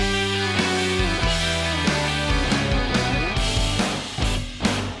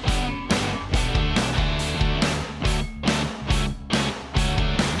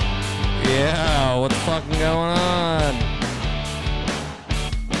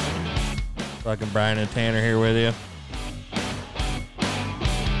Fucking Brian and Tanner here with you.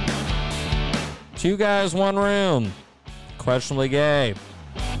 2 guys, 1 room. Questionably gay.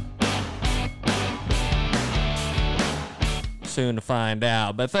 Soon to find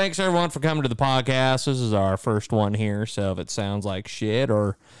out. But thanks everyone for coming to the podcast. This is our first one here, so if it sounds like shit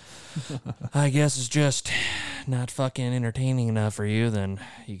or I guess it's just not fucking entertaining enough for you, then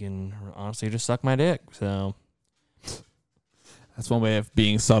you can honestly just suck my dick. So that's one way of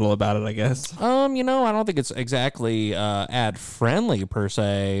being subtle about it, I guess. I don't think it's exactly ad friendly per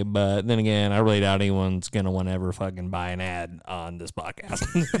se, but then again, I really doubt anyone's gonna want to ever fucking buy an ad on this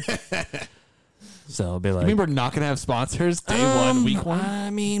podcast. So it'll be like, you mean we're not gonna have sponsors day one, week one? I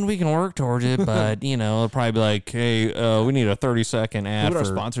mean, we can work towards it, but it'll probably be like, hey, we need a 30-second ad. What would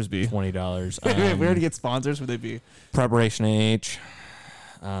for our sponsors be? $20. If we already get sponsors, would they be Preparation H.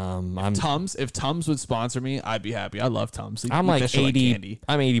 Tums? If Tums would sponsor me, I'd be happy. I love Tums. I'm like 80. candy.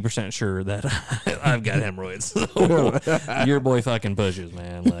 I'm 80% sure that I've got hemorrhoids. So your boy fucking pushes,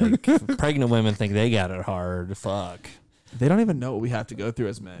 man. Like pregnant women think they got it hard. Fuck. They don't even know what we have to go through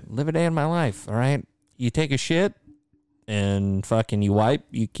as men. Live a day in my life. All right. You take a shit and fucking you wipe.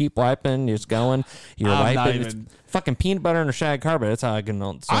 You keep wiping. It's going. You're wiping. It's fucking peanut butter and a shag carpet. That's how I can.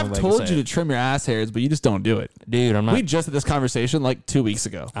 I've told you to trim your ass hairs, but you just don't do it, dude. I'm not. We just had this conversation like 2 weeks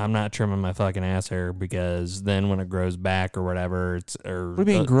ago. I'm not trimming my fucking ass hair because then when it grows back or whatever, What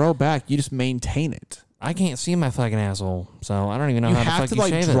do you mean grow back? You just maintain it. I can't see my fucking asshole, so I don't even know how to fucking shave it.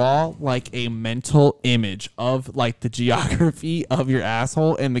 You have to draw like a mental image of like the geography of your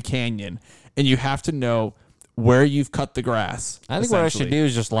asshole and the canyon, and you have to know where you've cut the grass. I think what I should do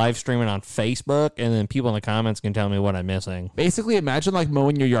is just live stream it on Facebook, and then people in the comments can tell me what I'm missing. Basically, imagine like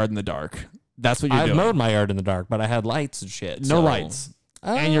mowing your yard in the dark. That's what you're doing. I've mowed my yard in the dark, but I had lights and shit. No lights.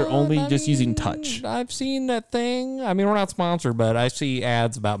 And you're only just using touch. I've seen that thing. I mean, we're not sponsored, but I see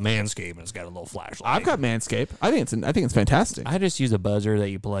ads about Manscaped, and it's got a little flashlight. I've got Manscaped. I think it's fantastic. I just use a buzzer that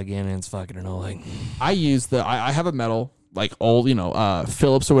you plug in, and it's fucking annoying. I use I have a metal, like old,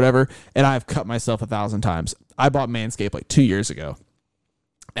 Phillips or whatever, and I've cut myself 1,000 times. I bought Manscaped like 2 years ago,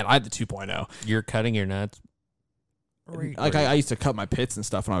 and I had the 2.0. You're cutting your nuts? I used to cut my pits and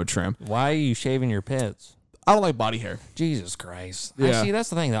stuff when I would trim. Why are you shaving your pits? I don't like body hair. Jesus Christ. Yeah. See, that's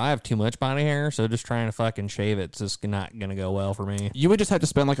the thing, though. I have too much body hair, so just trying to fucking shave it's just not going to go well for me. You would just have to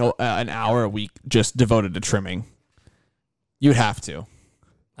spend like an hour a week just devoted to trimming. You would have to.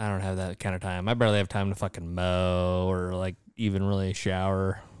 I don't have that kind of time. I barely have time to fucking mow or like even really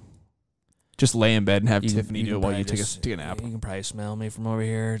shower. Just lay in bed and have Tiffany do it while you take a nap. You can probably smell me from over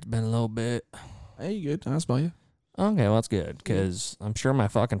here. It's been a little bit. Hey, you good? I'll smell you. Okay, well, that's good, because I'm sure my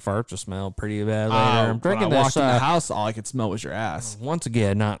fucking farts will smell pretty bad later. I'm drinking when I this. walked in the house, all I could smell was your ass. Once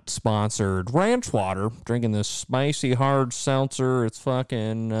again, not sponsored. Ranch water. Drinking this spicy hard seltzer. It's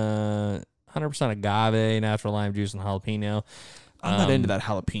fucking 100% agave, natural lime juice, and jalapeno. I'm not into that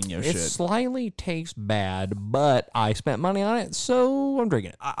jalapeno shit. It slightly tastes bad, but I spent money on it, so I'm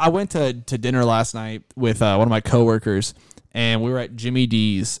drinking it. I went to dinner last night with one of my coworkers, and we were at Jimmy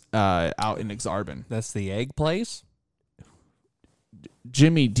D's out in Exarban. That's the egg place?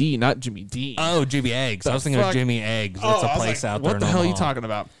 Jimmy D, not Jimmy D. Oh, Jimmy Eggs. I was thinking of Jimmy Eggs. It's a place out there in Omaha. What the hell are you talking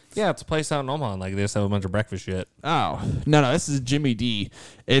about? Yeah, it's a place out in Omaha. Like, they just have a bunch of breakfast shit. Oh, no, this is Jimmy D.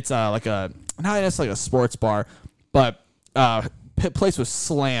 It's like not necessarily a sports bar, but place was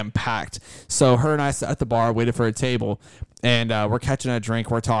slam packed. So her and I sat at the bar, waited for a table, and we're catching a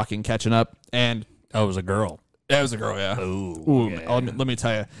drink. We're talking, catching up, and it was a girl. It was a girl, yeah. Ooh, yeah. Let me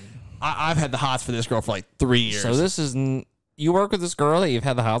tell you, I've had the hots for this girl for like 3 years. So this is you work with this girl that you've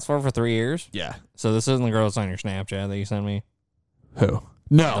had the hots for 3 years? Yeah. So this isn't the girl that's on your Snapchat that you sent me? Who?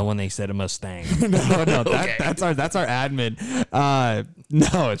 No. The one they said a Mustang. no. Okay. That's our admin.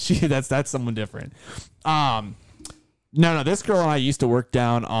 No, that's someone different. No. This girl and I used to work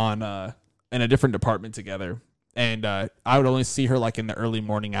down on in a different department together, and I would only see her like in the early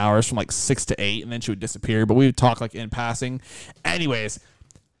morning hours from like 6 to 8, and then she would disappear. But we would talk like in passing. Anyways,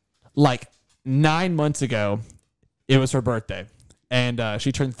 like 9 months ago, it was her birthday, and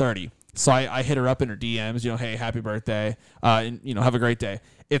she turned 30. So I hit her up in her DMs, hey, happy birthday, and have a great day.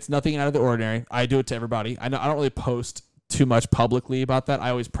 It's nothing out of the ordinary. I do it to everybody. I don't really post too much publicly about that.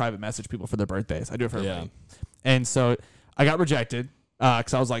 I always private message people for their birthdays. I do it for everybody. And so I got rejected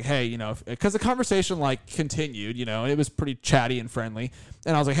because I was like, hey, because the conversation like continued, and it was pretty chatty and friendly.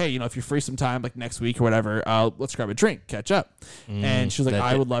 And I was like, hey, if you're free sometime like next week or whatever, let's grab a drink, catch up. And she was like,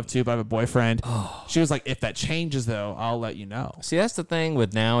 I would love to, but I have a boyfriend. She was like, if that changes though, I'll let you know. See, that's the thing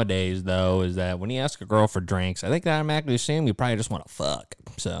with nowadays though, is that when you ask a girl for drinks, I think that automatically assume you probably just want to fuck.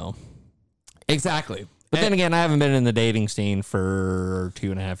 So exactly. But then again, I haven't been in the dating scene for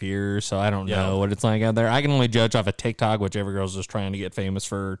 2.5 years, so I don't know what it's like out there. I can only judge off of TikTok, which every girl's just trying to get famous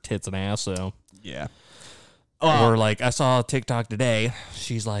for tits and ass. So yeah. Or like I saw a TikTok today.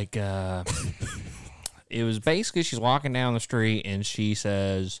 She's like, it was basically she's walking down the street and she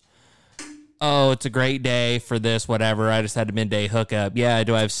says, "Oh, it's a great day for this, whatever. I just had a midday hookup. Yeah,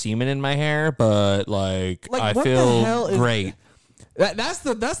 do I have semen in my hair? But like I what the feel hell is- great." That's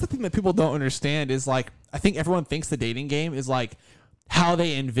the thing that people don't understand is like I think everyone thinks the dating game is like how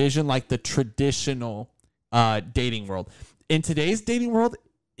they envision like the traditional dating world. In today's dating world,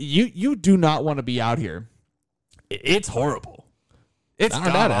 you do not want to be out here. It's horrible. It's I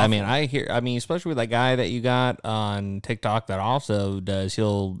don't doubt it. I mean, especially with that guy that you got on TikTok that also does,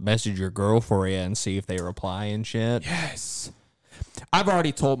 he'll message your girl for you and see if they reply and shit. Yes. I've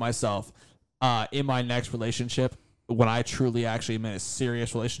already told myself in my next relationship, when I truly actually am in a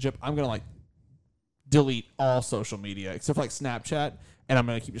serious relationship, I'm going to like delete all social media except for like Snapchat, and I'm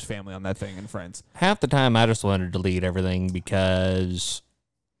going to keep just family on that thing and friends. Half the time I just want to delete everything because,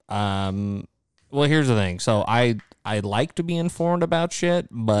 well, here's the thing. So I like to be informed about shit,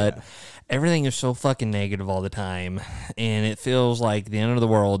 but everything is so fucking negative all the time, and it feels like the end of the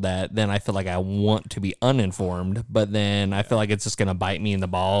world that then I feel like I want to be uninformed, but then I feel like it's just going to bite me in the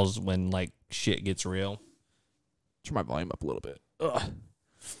balls when like shit gets real. Turn my volume up a little bit. Ugh.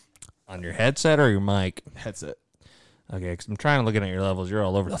 On your headset or your mic? Headset. Okay, because I'm trying to look at your levels. You're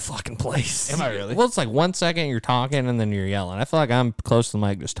all over the fucking place. Am I really? Well, it's like 1 second you're talking and then you're yelling. I feel like I'm close to the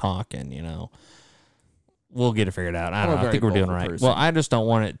mic just talking, you know. We'll get it figured out. I don't know. I think we're doing right. Well, I just don't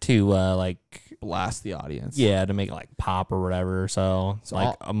want it to like blast the audience. Yeah, to make it like pop or whatever. So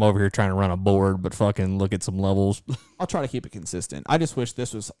like I'm over here trying to run a board, but fucking look at some levels. I'll try to keep it consistent. I just wish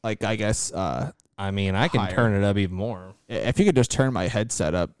this was like, I guess. I mean, I can turn it up even more. If you could just turn my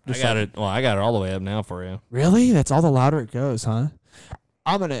headset up. I got it. Well, I got it all the way up now for you. Really? That's all the louder it goes, huh?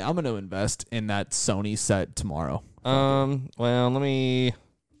 I'm gonna invest in that Sony set tomorrow. Well, let me.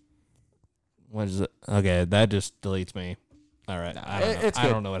 What is it? Okay, that just deletes me. All right, I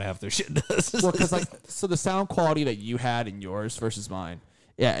don't know what half their shit does. Well, because like, so the sound quality that you had in yours versus mine,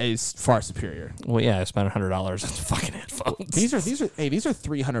 yeah, is far superior. Well, yeah, I spent $100 on fucking headphones. These are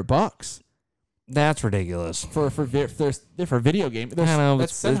 $300 That's ridiculous for video game. I know,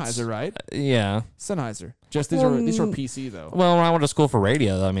 that's Sennheiser, right? Yeah, Sennheiser. Just these are PC though. Well, when I went to school for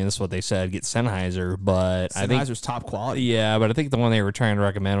radio, though, I mean, this is what they said: get Sennheiser. But I think Sennheiser's top quality. Yeah, but I think the one they were trying to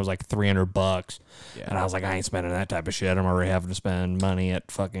recommend was like $300. Yeah. And I was like, I ain't spending that type of shit. I'm already having to spend money at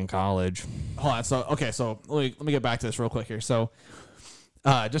fucking college. Hold on. So let me get back to this real quick here. So,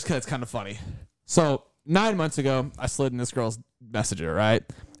 just because it's kind of funny. So 9 months ago, I slid in this girl's messenger, right?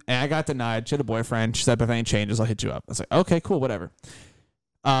 And I got denied. She had a boyfriend. She said, if anything changes, I'll hit you up. I was like, okay, cool, whatever.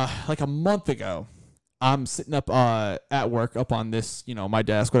 Like a month ago, I'm sitting up at work up on this, my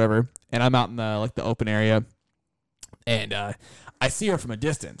desk, whatever, and I'm out in the open area, and I see her from a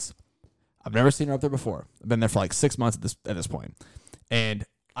distance. I've never seen her up there before. I've been there for like 6 months at this point, and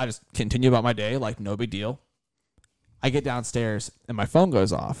I just continue about my day like no big deal. I get downstairs and my phone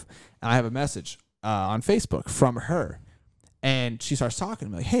goes off, and I have a message on Facebook from her. And she starts talking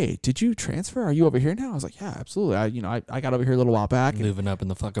to me like, "Hey, did you transfer? Are you over here now?" I was like, "Yeah, absolutely. I got over here a little while back. Moving up in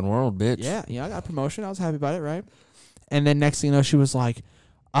the fucking world, bitch." Yeah, I got a promotion. I was happy about it, right? And then next thing you know, she was like,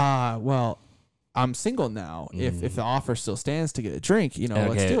 well, I'm single now. If the offer still stands to get a drink,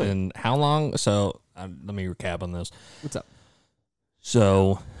 let's do it." And how long? So let me recap on this. What's up?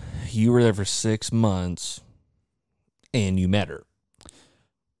 So you were there for 6 months, and you met her.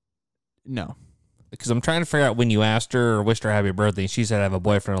 No. Because I'm trying to figure out when you asked her or wished her happy birthday. She said, "I have a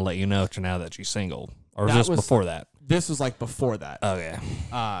boyfriend to let you know to now that she's single." Or was this before that? This was like before that. Okay.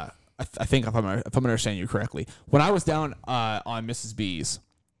 I think if I'm understanding you correctly, when I was down on Mrs. B's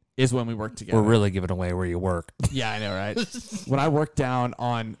is when we worked together. We're really giving away where you work. Yeah, I know, right? When I worked down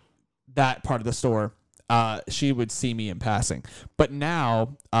on that part of the store, she would see me in passing. But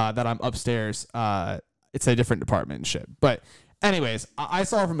now that I'm upstairs, it's a different department and shit. But anyways, I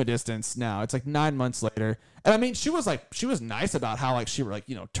saw her from a distance now. It's like 9 months later. And I mean, she was nice about how like she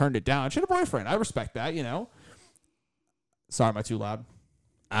turned it down. She had a boyfriend. I respect that, Sorry, am I too loud?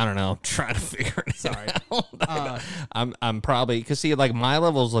 I don't know. Trying to figure it Sorry. out. I'm probably, because see, like my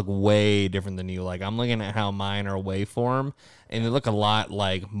levels look way different than you. Like I'm looking at how mine are waveform, and they look a lot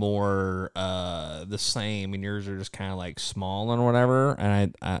like more the same, and yours are just kind of like small and whatever.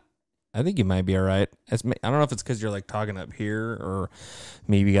 And I think you might be all right. I don't know if it's because you're like talking up here, or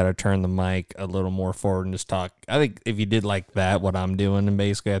maybe you got to turn the mic a little more forward and just talk. I think if you did like that, what I'm doing, and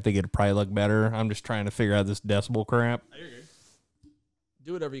basically I think it'd probably look better. I'm just trying to figure out this decibel crap. You're good.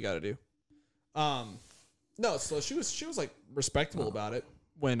 Do whatever you got to do. No, so she was like respectable about it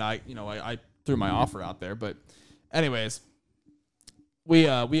when I threw my offer out there. But anyways, we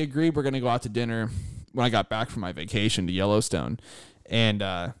agreed we're gonna go out to dinner when I got back from my vacation to Yellowstone,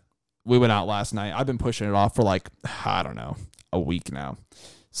 and we went out last night. I've been pushing it off for like, I don't know, a week now.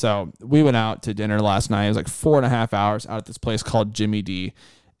 So we went out to dinner last night. It was like 4.5 hours out at this place called Jimmy D,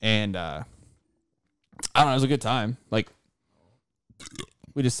 and I don't know, it was a good time. Like,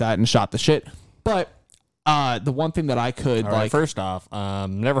 we just sat and shot the shit. But the one thing that I could All right, like, first off,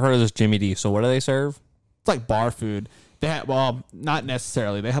 never heard of this Jimmy D. So what do they serve? it's like bar food. They had, well, not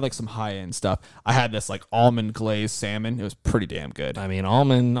necessarily. They had like some high end stuff. I had this like almond glazed salmon. It was pretty damn good. I mean,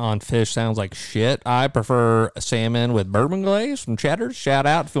 almond on fish sounds like shit. I prefer salmon with bourbon glaze from Cheddar's. Shout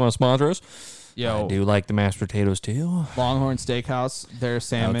out if you want to sponsor us. Yo, I do like the mashed potatoes too. Longhorn Steakhouse, their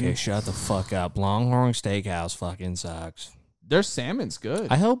salmon. Okay, shut the fuck up. Longhorn Steakhouse fucking sucks. Their salmon's good.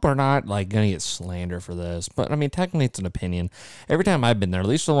 I hope we're not like gonna get slander for this, but I mean, technically it's an opinion. Every time I've been there, at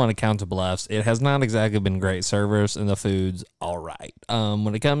least the one at Council Bluffs, it has not exactly been great service, and the food's all right.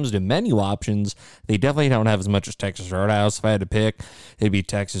 When it comes to menu options, they definitely don't have as much as Texas Roadhouse. If I had to pick, it'd be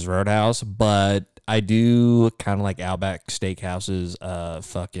Texas Roadhouse, but I do kind of like Outback Steakhouse's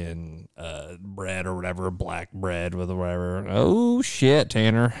fucking bread or whatever, black bread with whatever. Oh shit,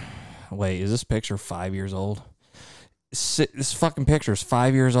 Tanner! Wait, is this picture 5 years old? This fucking picture is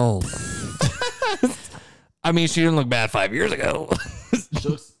 5 years old. I mean, she didn't look bad 5 years ago.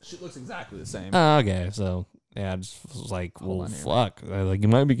 She looks exactly the same. Okay, so yeah, I just was like, well, fuck. Like, you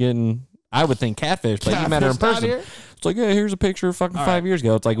might be getting, I would think catfish, but you met her in person. It's like, yeah, here's a picture of fucking 5 years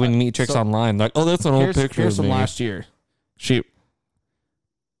ago. It's like when you meet chicks online, like, oh, that's an old picture. Here's of from me. last year. She.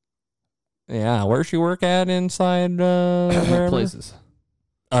 Yeah, where's she work at inside places?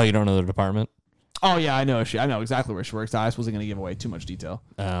 Oh, you don't know the department? Oh yeah, I know exactly where she works. I wasn't gonna give away too much detail.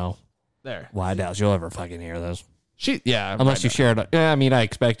 Oh, there. Well, I doubt you'll ever fucking hear this. Unless you share it. Yeah, I mean, I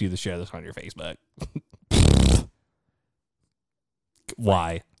expect you to share this on your Facebook.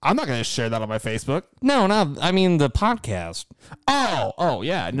 Why? I'm not gonna share that on my Facebook. No, I mean the podcast. Oh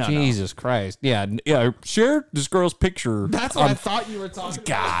yeah, no. Jesus Christ. Yeah. Share this girl's picture. That's what I thought you were talking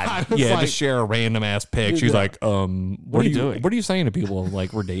God. about. Yeah, just share a random ass pic. She's like, what are you doing? What are you saying to people?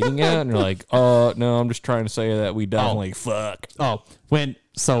 Like, we're dating yet? And you're like, no, I'm just trying to say that we definitely fuck. When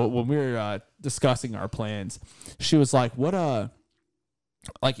we were discussing our plans, she was like, what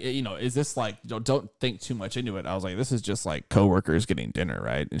is this like, don't think too much into it. I was like, this is just like coworkers getting dinner,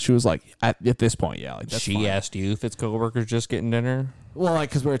 right? And she was like, at this point, yeah, like that's she fine. asked you if it's coworkers just getting dinner? Well, like,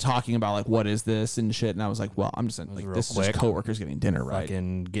 because we were talking about like, what is this and shit, and I was like, well, I'm just saying, like, this is just coworkers getting dinner, right?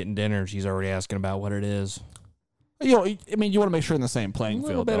 Fucking getting dinner. She's already asking about what it is. I mean, you want to make sure in the same playing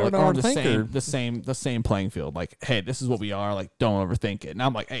field, better though, than or the same playing field. Like, hey, this is what we are. Like, don't overthink it. And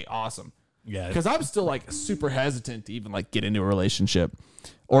I'm like, hey, awesome. Yeah, because I'm still like super hesitant to even like get into a relationship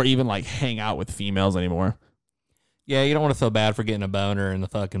or even like hang out with females anymore. Yeah, you don't want to feel bad for getting a boner in the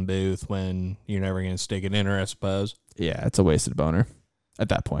fucking booth when you're never going to stick it in her, I suppose. Yeah, it's a wasted boner at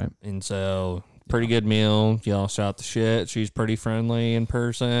that point. And so, pretty good meal. Y'all shot the shit. She's pretty friendly in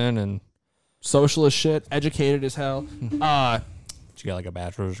person and social as shit, educated as hell. She got like a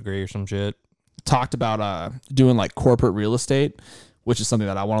bachelor's degree or some shit. Talked about doing like corporate real estate, which is something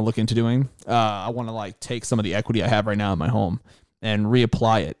that I want to look into doing. I want to like take some of the equity I have right now in my home and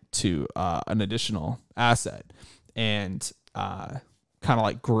reapply it to an additional asset and kind of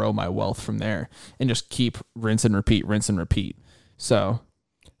like grow my wealth from there and just keep rinse and repeat. So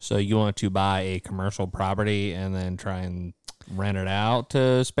you want to buy a commercial property and then try and rent it out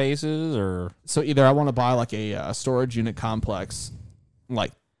to spaces, or? So either I want to buy like a storage unit complex,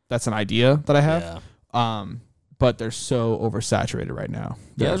 like that's an idea that I have. Yeah. But they're so oversaturated right now.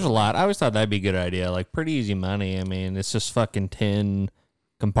 Yeah, there's a lot. I always thought that'd be a good idea. Like, pretty easy money. I mean, it's just fucking 10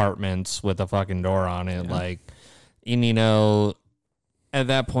 compartments with a fucking door on it. Yeah. Like, and you know, at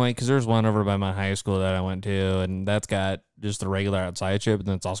that point, because there's one over by my high school that I went to, and that's got just the regular outside shit, but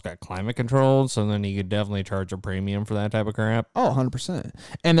then it's also got climate controlled. So then you could definitely charge a premium for that type of crap. Oh, 100%.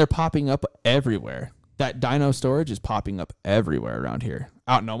 And they're popping up everywhere. That Dino storage is popping up everywhere around here.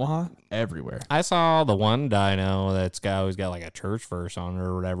 Out in Omaha, everywhere. I saw the one Dino that's always got like a church verse on it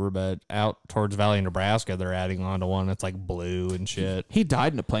or whatever, but out towards Valley, Nebraska, they're adding on to one that's like blue and shit. He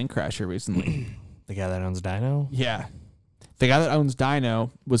died in a plane crash here recently. The guy that owns Dino? Yeah. The guy that owns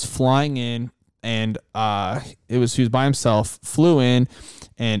Dino was flying in, and he was by himself, flew in,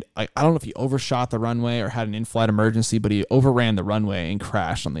 and I don't know if he overshot the runway or had an in-flight emergency, but he overran the runway and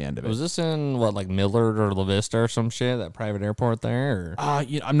crashed on the end of it. Was this in like Millard or La Vista or some shit, that private airport there? Or?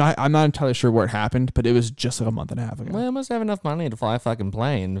 I'm not entirely sure where it happened, but it was just like a month and a half ago. Well, he must have enough money to fly a fucking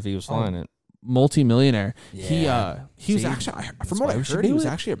plane if he was flying it. multimillionaire. Yeah. He was See, actually, from what why I we should heard, he do was it.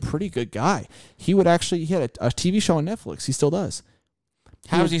 actually a pretty good guy. He had a TV show on Netflix. He still does.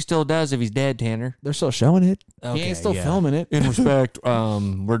 How he still does if he's dead, Tanner? They're still showing it. He Okay, ain't still yeah. filming it. In respect,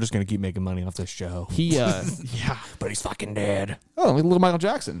 we're just gonna keep making money off this show. He yeah. But he's fucking dead. Oh, like little Michael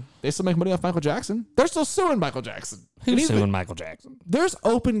Jackson. They still make money off Michael Jackson. They're still suing Michael Jackson. And Who's he's suing been- Michael Jackson? There's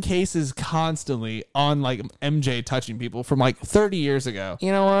open cases constantly on like MJ touching people from like 30 years ago.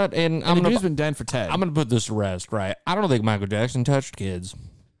 You know what? And And the dude's been dead for 10. I'm gonna put this to rest, right? I don't think Michael Jackson touched kids,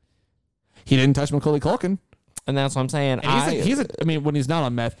 He didn't touch Macaulay Culkin. and that's what I'm saying. And I mean, when he's not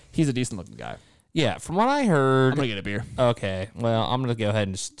on meth, he's a decent looking guy. Yeah, from what I heard. I'm gonna get a beer. Okay, well, I'm going to go ahead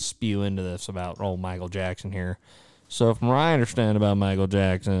and just spew into this about old Michael Jackson here. So, from what I understand about Michael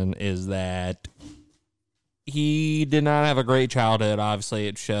Jackson is that he did not have a great childhood. Obviously,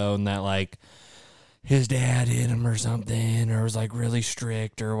 it's shown that, like, his dad hit him or something, or was, like, really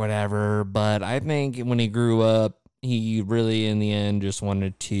strict or whatever. But I think when he grew up, he really, in the end, just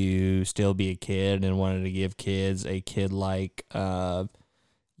wanted to still be a kid and wanted to give kids a kid-like,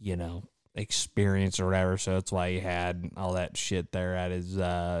 experience or whatever. So that's why he had all that shit there at his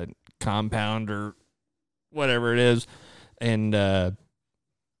compound or whatever it is. And I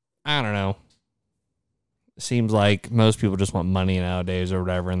don't know. Seems like most people just want money nowadays or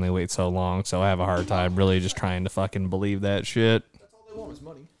whatever, and they wait so long. So I have a hard time really just trying to fucking believe that shit. That's all they want is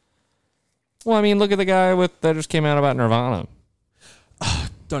money. Well, I mean, look at the guy that just came out about Nirvana.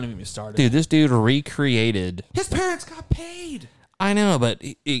 Don't even get me started. Dude, this dude recreated. His parents got paid. I know, but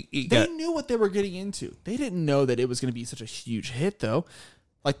he They got, knew what they were getting into. They didn't know that it was going to be such a huge hit, though.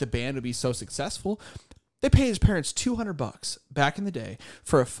 Like the band would be so successful. They paid his parents $200 back in the day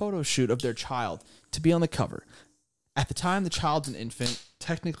for a photo shoot of their child to be on the cover. At the time, the child's an infant.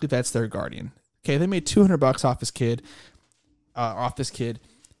 Technically, that's their guardian. Okay, they made $200 off this kid.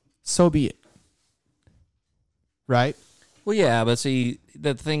 So be it. Right? well, yeah, but see,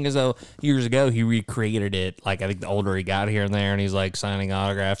 the thing is, though, years ago, he recreated it. Like, I think the older he got here and there, and he's, like, signing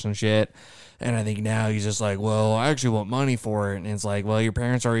autographs and shit. And I think now he's just like, well, I actually want money for it. And it's like, well, your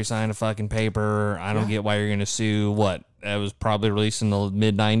parents already signed a fucking paper. I don't get why you're going to sue. What? That was probably released in the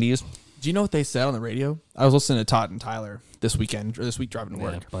mid-90s. Do you know what they said on the radio? I was listening to Todd and Tyler this week driving to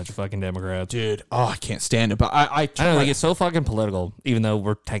work. Yeah, bunch of fucking Democrats. Dude, I can't stand it. But I don't think it's so fucking political, even though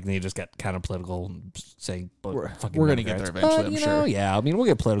we're technically just got kind of political saying we're going to get there Democrats. eventually, But, I'm you sure. know, yeah, I mean, we'll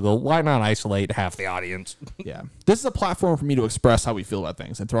get political. Why not isolate half the audience? Yeah. This is a platform for me to express how we feel about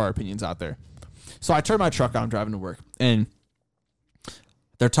things and throw our opinions out there. So I turned my truck on, I'm driving to work, and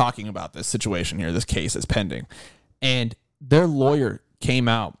they're talking about this situation here, this case is pending. And their lawyer came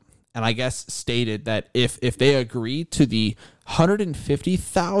out and I guess stated that if they agree to the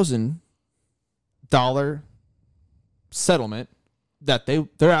 $150,000 settlement that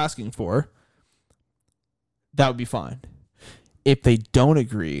they're asking for, that would be fine. If they don't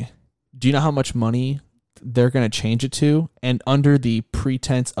agree, do you know how much money they're going to change it to? And under the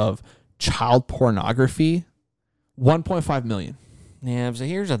pretense of child pornography, $1.5 million. Yeah, so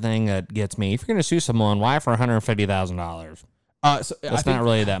here's the thing that gets me. If you're going to sue someone, why for $150,000? So That's not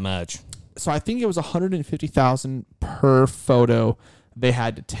really that much. So I think it was $150,000 per photo they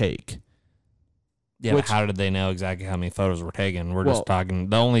had to take. Yeah, but how did they know exactly how many photos were taken? We're just talking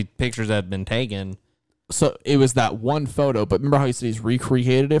the only pictures that have been taken. So it was that one photo, but remember how he said he's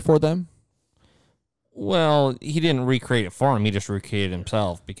recreated it for them? Well, he didn't recreate it for him. He just recreated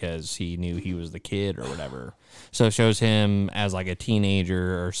himself because he knew he was the kid or whatever. So it shows him as like a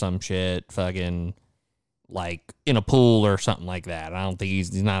teenager or some shit, fucking like in a pool or something like that. I don't think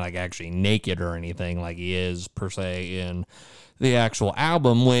he's not like actually naked or anything like he is per se in the actual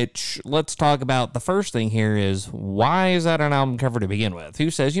album, which let's talk about. The first thing here is, why is that an album cover to begin with? Who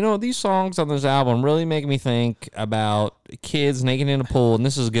says, you know, these songs on this album really make me think about kids naked in a pool, and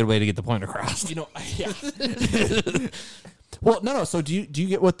this is a good way to get the point across. You know, yeah. Well, no. So do you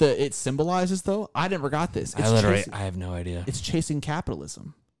get what it symbolizes though? I never got this. I have no idea. It's chasing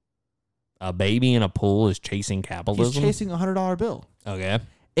capitalism. A baby in a pool is chasing capitalism. He's chasing a $100 bill. Okay.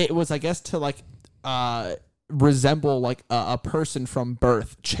 It was, I guess, to like resemble like a person from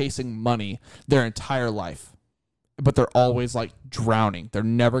birth chasing money their entire life, but they're always like drowning. They're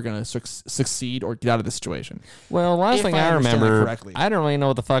never gonna succeed or get out of the situation. Well, last If thing I I understand that remember, correctly. I didn't really know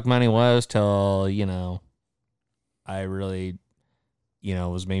what the fuck money was till, I really,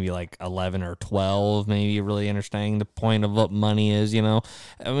 was maybe like 11 or 12, maybe really understanding the point of what money is, I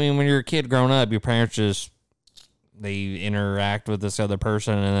mean, when you're a kid growing up, your parents they interact with this other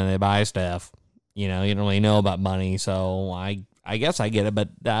person and then they buy stuff. You don't really know about money, so I guess I get it, but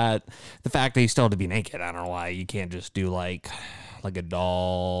the fact that he still had to be naked, I don't know why you can't just do like a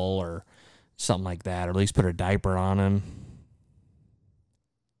doll or something like that, or at least put a diaper on him.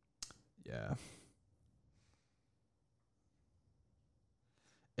 Yeah.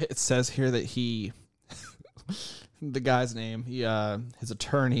 It says here that the guy's name, his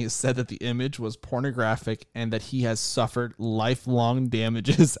attorney said that the image was pornographic and that he has suffered lifelong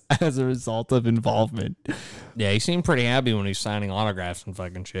damages as a result of involvement. Yeah, he seemed pretty happy when he was signing autographs and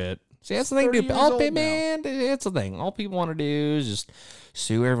fucking shit. See, that's the thing, dude. Man, it's the thing. All people want to do is just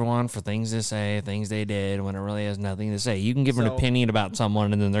sue everyone for things to say, things they did, when it really has nothing to say. You can give an opinion about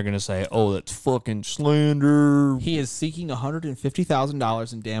someone, and then they're going to say, oh, that's fucking slander. He is seeking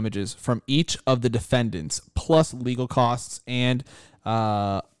 $150,000 in damages from each of the defendants, plus legal costs, and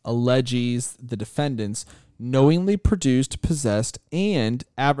alleges the defendants knowingly produced, possessed, and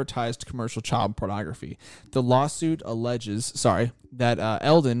advertised commercial child pornography. The lawsuit alleges, that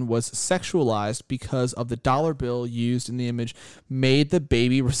Eldon was sexualized because of the dollar bill used in the image made the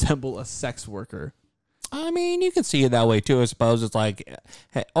baby resemble a sex worker. I mean, you can see it that way, too. I suppose it's like,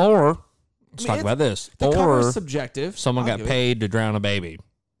 hey, or, let's talk about this. The cover or is subjective. Someone got paid to drown a baby.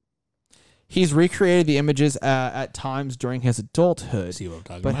 He's recreated the images at times during his adulthood, See what I'm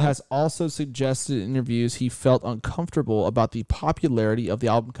talking but about? has also suggested in interviews he felt uncomfortable about the popularity of the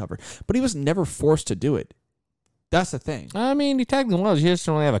album cover. But he was never forced to do it. That's the thing. I mean, he technically was. He just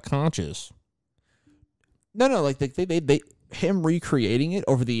don't have a conscience. No, like they him recreating it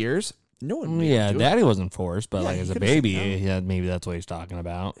over the years. No one. Made him do Daddy wasn't forced, but Yeah, like he as a could've said baby, no. yeah, maybe that's what he's talking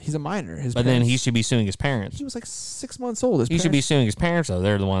about. He's a minor. But then he should be suing his parents. He was like 6 months old. He should be suing his parents, though.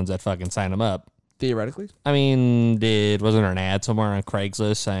 They're the ones that fucking sign him up. theoretically. I mean, wasn't there an ad somewhere on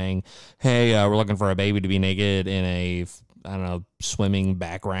Craigslist saying, hey, we're looking for a baby to be naked in a, I don't know, swimming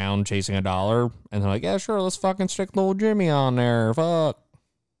background chasing a dollar? And they're like, yeah, sure, let's fucking stick little Jimmy on there. Fuck.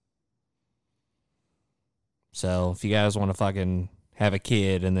 So if you guys want to fucking have a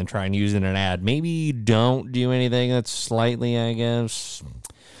kid and then try and use it in an ad, maybe don't do anything that's slightly, I guess,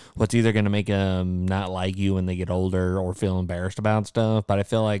 what's either going to make them not like you when they get older or feel embarrassed about stuff. But I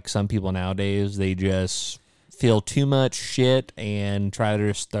feel like some people nowadays, they just feel too much shit and try to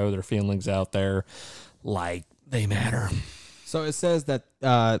just throw their feelings out there like they matter. So it says that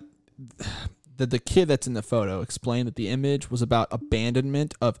the kid that's in the photo explained that the image was about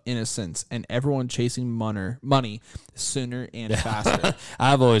abandonment of innocence and everyone chasing money sooner and faster.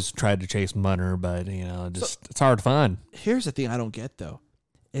 I've always tried to chase money, but, you know, just it's hard to find. Here's the thing I don't get, though,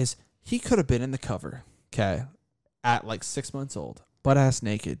 is he could have been in the cover, okay, at like 6 months old, butt ass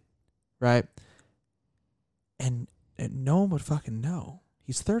naked, right? And no one would fucking know.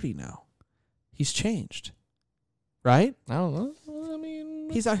 He's 30 now. He's changed, right? I don't know. I mean,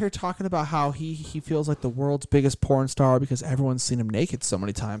 He's out here talking about how he feels like the world's biggest porn star because everyone's seen him naked so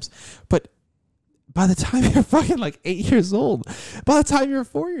many times. But by the time you're fucking like 8 years old, by the time you're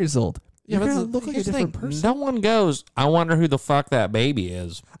 4 years old, you're going to look like a different person. No one goes, I wonder who the fuck that baby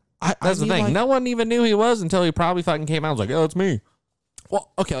is. That's the thing. Like, no one even knew he was until he probably fucking came out and was like, oh, it's me.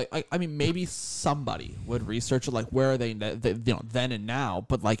 well, okay, I mean, maybe somebody would research it, like, where are they, then and now,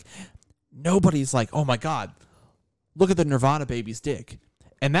 but, like, nobody's like, oh, my God, look at the Nirvana baby's dick.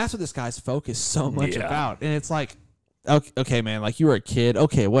 And that's what this guy's focused so much about. And it's like, okay, man, like, you were a kid.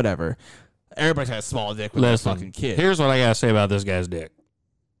 Okay, whatever. Everybody's got a small dick with a fucking kid. Here's what I got to say about this guy's dick.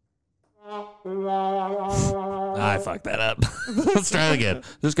 I fucked that up. Let's try it again.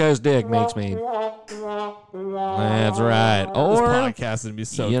 This guy's dick makes me. That's right. Or, this podcast is going to be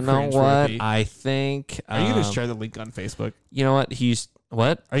so you know what? cringe-worthy. I think. Are you going to share the link on Facebook? You know what?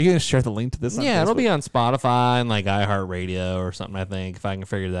 What? Are you going to share the link to this on Facebook? It'll be on Spotify and like iHeartRadio or something, I think, if I can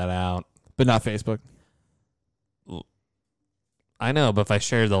figure that out. But not Facebook. I know, but if I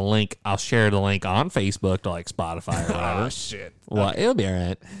share the link, I'll share the link on Facebook to like Spotify or whatever. Oh, shit. Well, it'll be all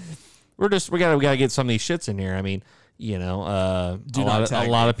right. We gotta get some of these shits in here. I mean, you know, a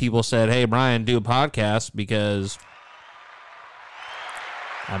lot of people said, "Hey, Brian, do a podcast," because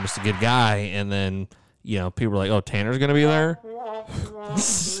I'm just a good guy. And then, you know, people are like, "Oh, Tanner's gonna be there,"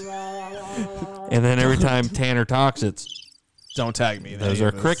 and then every time Tanner talks, it's Don't tag me. those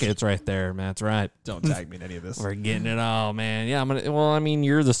are crickets right there. That's right. Don't tag me in any of this. We're getting it all, man. Yeah, Well, I mean,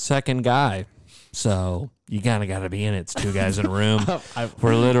 you're the second guy, so you kind of got to be in it. It's two guys in a room.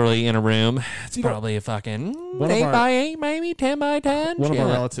 We're literally in a room. It's probably a fucking 8 by 8, maybe 10 by 10. One of our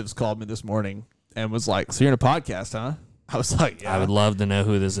relatives called me this morning and was like, "So you're in a podcast, huh?" I was like, "Yeah." I would love to know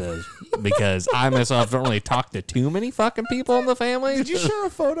who this is because I myself don't really talk to too many fucking people in the family. Did you share a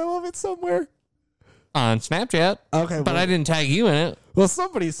photo of it somewhere? On Snapchat. Okay, but I didn't tag you in it. Well,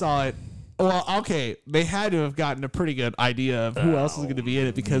 somebody saw it. Well, okay, they had to have gotten a pretty good idea of who else was going to be in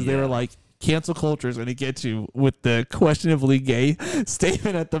it because they were like, Cancel culture is going to get you with the questionably gay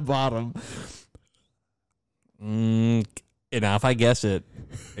statement at the bottom. Now, if I guess it,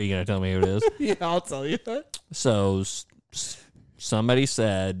 are you gonna tell me who it is? Yeah, I'll tell you. So, somebody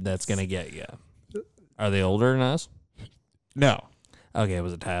said that's gonna get you. Are they older than us? No. Okay,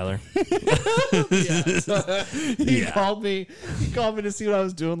 was it Tyler? He called me. He called me to see what I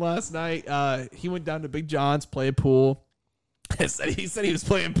was doing last night. He went down to Big John's, play pool. He said he was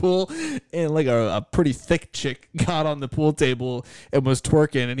playing pool, and like a pretty thick chick got on the pool table and was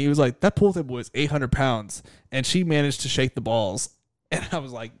twerking, and he was like, "That pool table was 800 pounds, and she managed to shake the balls." And I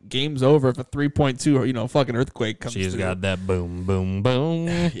was like, "Game's over if a 3.2, fucking earthquake comes." She's through. got that boom, boom, boom.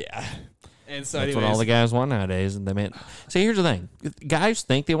 Yeah. And so, That's what all the guys want nowadays. And they mean, see, here's the thing: guys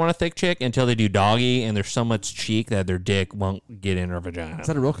think they want a thick chick until they do doggy, and there's so much cheek that their dick won't get in her vagina. Is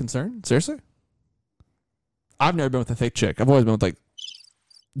that a real concern? Seriously? I've never been with a thick chick. I've always been with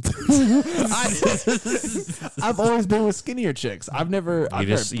I've always been with skinnier chicks.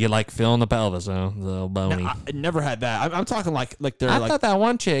 You like filling the pelvis, huh? The bony. I never had that. I'm talking like they're I like thought that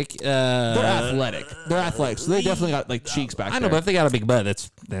one chick. they're athletic. They're athletic, so they definitely got like cheeks back. I know, there. but if they got a big butt,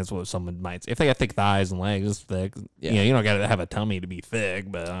 that's what someone might. If they got thick thighs and legs, it's thick. Yeah. You don't got to have a tummy to be thick.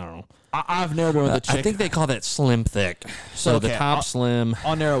 But I don't know. I've never been with a chick. I think they call that slim thick. So the top slim.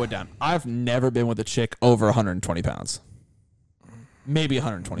 I'll narrow it down. I've never been with a chick over 120 pounds. Maybe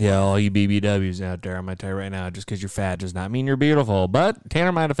 120. Yeah, all you BBWs out there, I'm gonna tell you right now, just because you're fat does not mean you're beautiful. But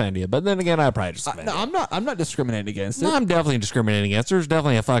Tanner might offend you. But then again, I probably just offend you. I'm not discriminating against it. No, I'm definitely discriminating against. There's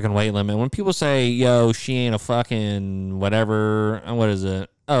definitely a fucking weight limit. When people say, "Yo, she ain't a fucking whatever," what is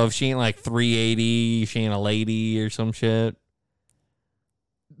it? Oh, if she ain't like 380, she ain't a lady or some shit.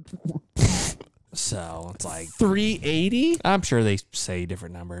 So it's like 380. I'm sure they say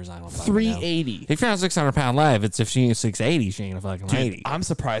different numbers. I don't. 380. If you're on 600-pound live, it's if she ain't 680, she ain't a fucking lady. Dude, I'm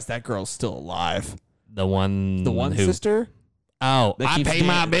surprised that girl's still alive. The one who, sister. Oh, that I pay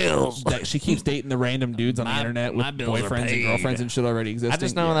my bills. That she keeps dating the random dudes on the internet with boyfriends and girlfriends and shit already existing. I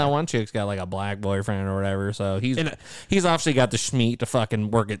just know that one chick's got like a black boyfriend or whatever. So he's obviously got the schmeat to fucking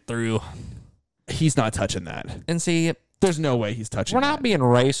work it through. He's not touching that. And see, there's no way he's touching. We're not being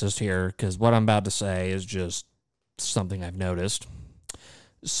racist here because what I'm about to say is just something I've noticed.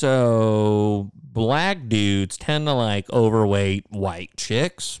 So black dudes tend to like overweight white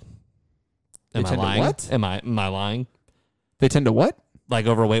chicks. Am I lying? What? Am I lying? They tend to what? Like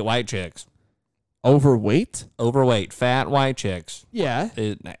overweight white chicks. Overweight? Overweight, fat white chicks. Yeah.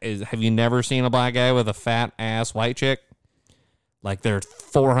 Have you never seen a black guy with a fat ass white chick? Like they're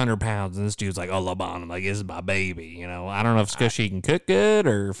 400 pounds, and this dude's like, "Oh, LeBron, I'm like, this is my baby." I don't know if it's because she can cook good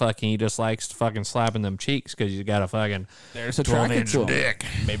or fucking he just likes fucking slapping them cheeks because you got a fucking there's attracted to him. Dick.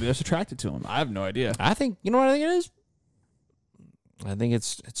 Maybe they're attracted to him. I have no idea. I think you know what I think it is. I think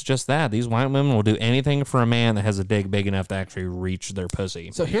it's just that these white women will do anything for a man that has a dick big enough to actually reach their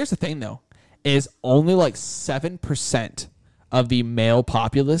pussy. So here's the thing, though, is only like 7% of the male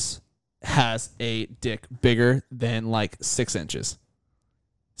populace has a dick bigger than like 6 inches.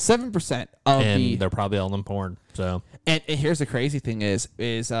 7% of they're probably all in porn. So and here's the crazy thing is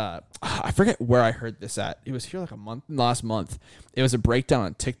I forget where I heard this at. It was here like last month. It was a breakdown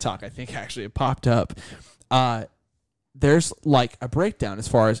on TikTok. I think actually it popped up. There's like a breakdown as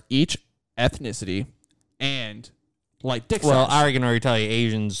far as each ethnicity and like dick size. Well, I can already tell you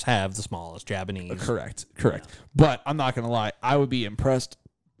Asians have the smallest. Japanese. Correct. But I'm not gonna lie, I would be impressed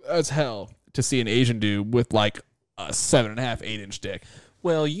as hell to see an Asian dude with like a 7.5, 8-inch dick.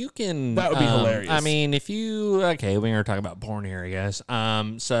 Well, you can. That would be hilarious. I mean, if you we are talking about porn here, I guess.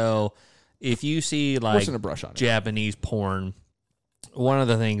 So if you see like Japanese porn, one of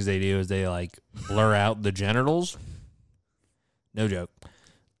the things they do is they like blur out the genitals. No joke.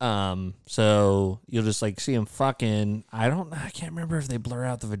 So you'll just like see them fucking. I can't remember if they blur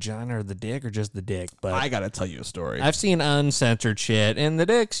out the vagina or the dick or just the dick. But I gotta tell you a story. I've seen uncensored shit, and the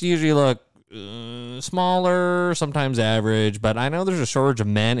dicks usually look smaller, sometimes average. But I know there's a shortage of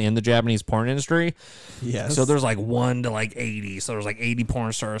men in the Japanese porn industry. Yes. So there's like 1 to like 80. So there's like 80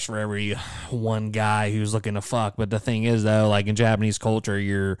 porn stars for every one guy who's looking to fuck. But the thing is, though, like in Japanese culture,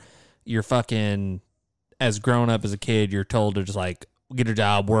 you're fucking as grown up as a kid, you're told to just like get a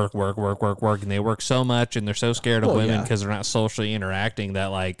job, work, and they work so much, and they're so scared of women because they're not socially interacting that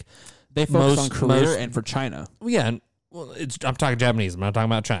like they focus on career and for China. Yeah, well, I'm talking Japanese. I'm not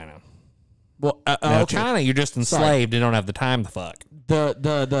talking about China. Well, okay. China, you're just enslaved and don't have the time to fuck. But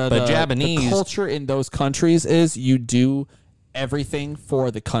Japanese the culture in those countries is you do everything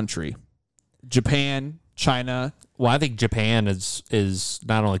for the country. Japan, China. Well, I think Japan is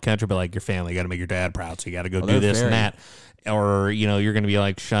not only country, but like your family. You got to make your dad proud, so you got to go do this and that. Or, you're going to be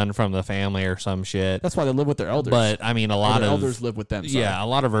like shunned from the family or some shit. That's why they live with their elders. But I mean, a lot of elders live with them. Sorry. Yeah, a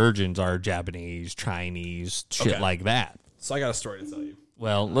lot of virgins are Japanese, Chinese, shit like that. So I got a story to tell you.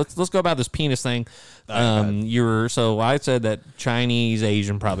 Well, let's go about this penis thing. Right, So I said that Chinese,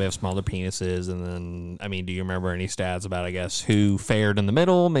 Asian probably have smaller penises, and then I mean, do you remember any stats about I guess who fared in the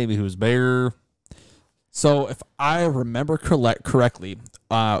middle? Maybe who was bigger? So if I remember correctly,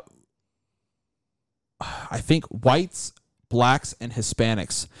 I think whites, blacks, and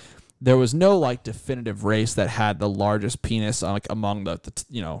Hispanics, there was no like definitive race that had the largest penis like among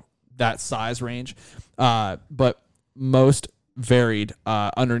the that size range, but most varied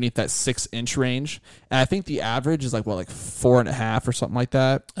underneath that 6-inch range, and I think the average is like 4.5 or something like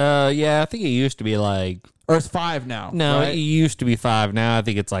that. Yeah, I think it used to be like, or it's 5 now. No, right? it used to be 5. Now I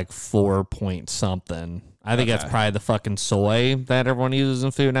think it's like 4 point something. I think that's probably the fucking soy that everyone uses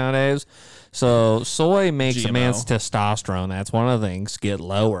in food nowadays. So soy makes GMO. a man's testosterone. That's one of the things get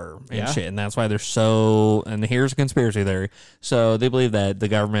lower and shit. And that's why they're so, and here's a conspiracy theory. So they believe that the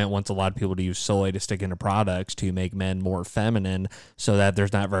government wants a lot of people to use soy to stick into products to make men more feminine so that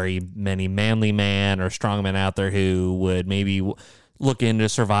there's not very many manly men or strong men out there who would maybe look into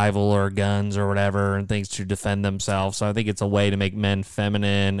survival or guns or whatever and things to defend themselves. So I think it's a way to make men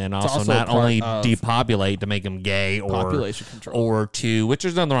feminine and also not only depopulate to make them gay or population control, or to, which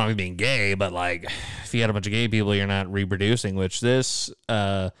there's nothing wrong with being gay, but like if you had a bunch of gay people, you're not reproducing, which this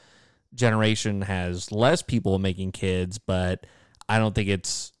generation has less people making kids, but I don't think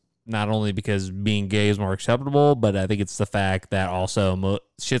it's not only because being gay is more acceptable, but I think it's the fact that also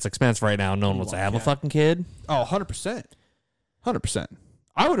shit's expensive right now. No one wants to have a fucking kid. Oh, 100%. 100%.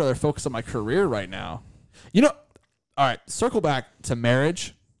 I would rather focus on my career right now. All right, circle back to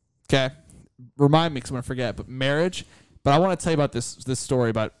marriage. Okay. Remind me because I'm going to forget, but marriage. But I want to tell you about this story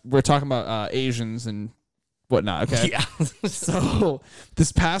about, we're talking about Asians and whatnot. Okay. Yeah. So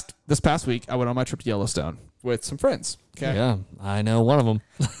this past week, I went on my trip to Yellowstone with some friends. Okay. Yeah. I know one of them.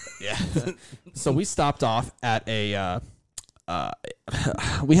 Yeah. So we stopped off at we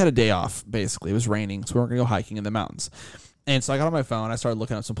had a day off, basically. It was raining, so we weren't going to go hiking in the mountains. And so I got on my phone, I started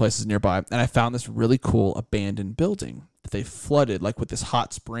looking up some places nearby, and I found this really cool abandoned building that they flooded like with this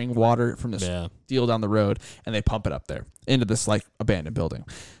hot spring water from this deal down the road, and they pump it up there into this like abandoned building.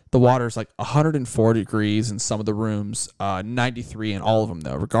 The water is like 104 degrees in some of the rooms, 93 in all of them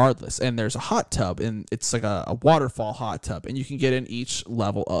though, regardless. And there's a hot tub, and it's like a waterfall hot tub, and you can get in each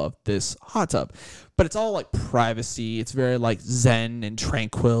level of this hot tub. But it's all like privacy. It's very like zen and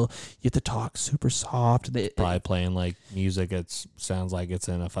tranquil. You get to talk super soft. Probably playing like music. It sounds like it's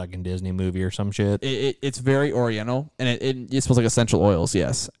in a fucking Disney movie or some shit. It's very oriental, and it smells like essential oils,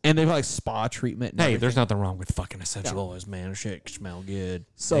 yes. And they've got like spa treatment. And there's nothing wrong with fucking essential oils, man. Shit smell good.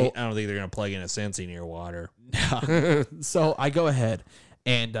 So I don't think they're gonna plug in a Scentsy in your water. So I go ahead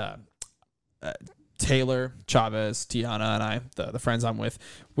and Taylor, Chavez, Tiana, and I, the friends I'm with,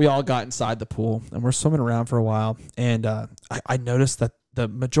 we all got inside the pool and we're swimming around for a while. And I noticed that the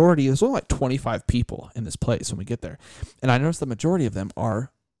majority, there's only like 25 people in this place when we get there. And I noticed the majority of them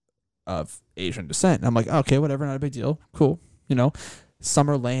are of Asian descent. And I'm like, okay, whatever, not a big deal. Cool. Some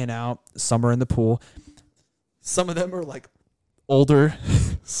are laying out, some are in the pool. Some of them are like older,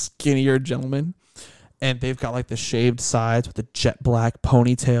 skinnier gentlemen. And they've got like the shaved sides with the jet black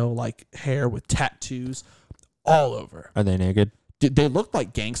ponytail, like hair with tattoos all over. Are they naked? They look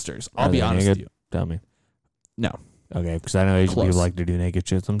like gangsters. I'll be honest with you. Tell me. No. Okay, because I know Asian people like to do naked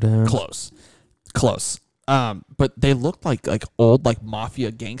shit sometimes. Close. But they looked like old like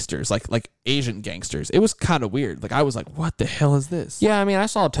mafia gangsters, like Asian gangsters. It was kind of weird. Like I was like, what the hell is this? Yeah, I mean, I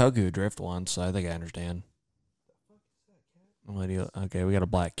saw Toku drift once, so I think I understand. Okay, we got a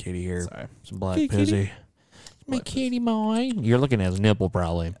black kitty here. Sorry. Some black pussy. My kitty boy. You're looking at his nipple,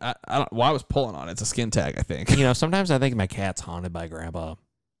 probably. I don't. Well, I was pulling on it. It's a skin tag, I think. Sometimes I think my cat's haunted by Grandpa.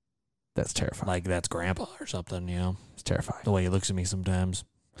 That's terrifying. Like that's Grandpa or something. It's terrifying. The way he looks at me sometimes.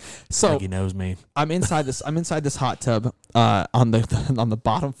 So like he knows me. I'm inside this hot tub on the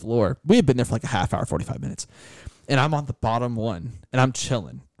bottom floor. We had been there for like a half hour, 45 minutes, and I'm on the bottom one, and I'm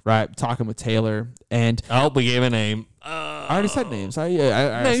chilling. Right, talking with Taylor, and I hope we gave a name. I already said names. No,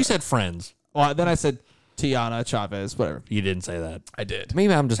 you said friends. Well, then I said Tiana, Chavez, whatever. You didn't say that. I did.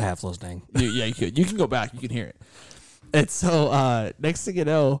 Maybe I'm just half listening. You could. You can go back. You can hear it. And so next thing you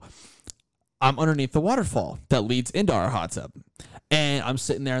know, I'm underneath the waterfall that leads into our hot tub, and I'm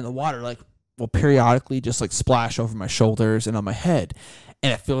sitting there in the water like, will periodically just like splash over my shoulders and on my head.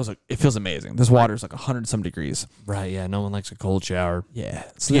 And it feels amazing. This water is like 100-some degrees. Right, yeah. No one likes a cold shower. Yeah.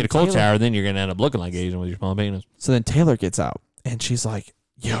 So you get a cold shower, then you're going to end up looking like Asian with your small penis. So then Taylor gets out and she's like,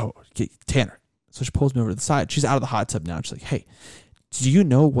 yo, Tanner. So she pulls me over to the side. She's out of the hot tub now. And she's like, hey, do you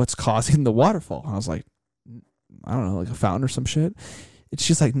know what's causing the waterfall? And I was like, I don't know, like a fountain or some shit. And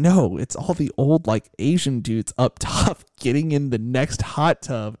she's like, no, it's all the old like Asian dudes up top getting in the next hot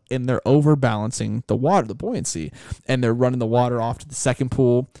tub and they're overbalancing the water, the buoyancy, and they're running the water off to the second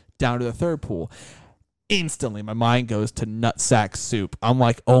pool, down to the third pool. Instantly, my mind goes to nutsack soup. I'm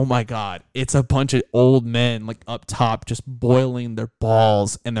like, oh my God, it's a bunch of old men like up top just boiling their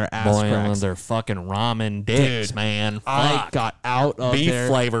balls and their ass cracks. Their fucking ramen dicks, Dude, man. Fuck. I got out of beef there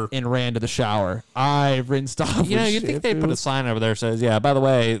flavor and ran to the shower. I rinsed off. You know, you'd think they'd put a sign over there that says, yeah, by the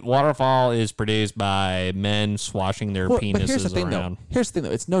way, waterfall is produced by men swashing their penises but here's the thing, around. Here's the thing,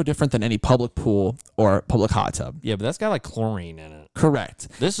 though. It's no different than any public pool or public hot tub. Yeah, but that's got like chlorine in it. Correct.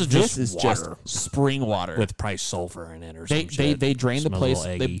 This is just spring water with price sulfur in it or they, some shit. They drain the place.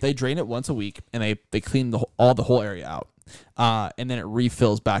 They drain it once a week, and they clean the whole area out. And then it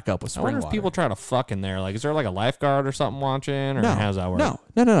refills back up with spring water. I wonder if people try to fuck in there. Like, is there like a lifeguard or something watching, or how's that work?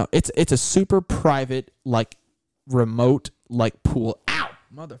 No. It's a super private, like, remote, like, pool. Ow,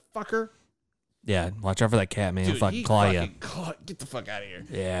 motherfucker. Yeah, watch out for that cat, man. Dude, fucking claw you. Get the fuck out of here.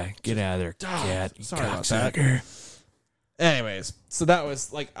 Yeah, get out of there, cat. Sorry about that. Anyways, so that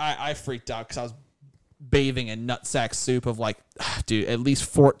was, like, I freaked out because I was bathing in nutsack soup of, like, dude, at least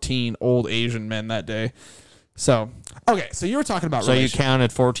 14 old Asian men that day. So, okay, so you were talking about So you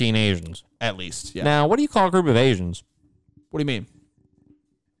counted 14 Asians. At least, yeah. Now, what do you call a group of Asians? What do you mean?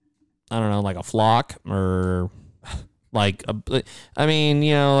 I don't know, like a flock or like I mean,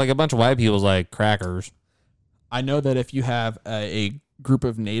 you know, like a bunch of white people's like crackers. I know that if you have a group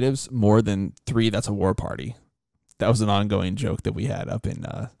of natives more than 3, that's a war party. That was an ongoing joke that we had up in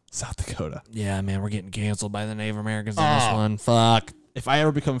South Dakota. Yeah, man, we're getting canceled by the Native Americans on this one. Fuck. If I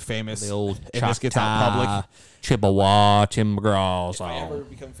ever become famous, The old and this gets out public, Chippewa, Tim McGraw if I song. ever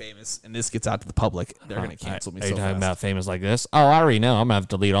become famous and this gets out to the public, they're going to cancel me Are so you talking fast. about famous like this? Oh, I already know. I'm going to have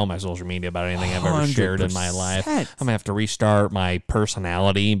to delete all my social media about anything I've ever shared in my life. 100%. I'm going to have to restart my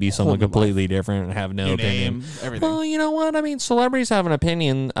personality and be someone new completely different and have no New opinion. name, everything. Well, you know what? I mean, celebrities have an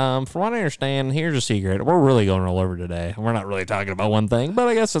opinion. From what I understand, here's a secret. We're really going all over today. We're not really talking about one thing, but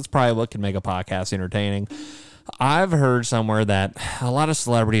I guess that's probably what can make a podcast entertaining. I've heard somewhere that a lot of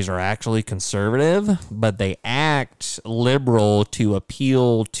celebrities are actually conservative, but they act liberal to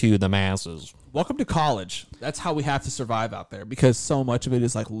appeal to the masses. Welcome to college. That's how we have to survive out there because so much of it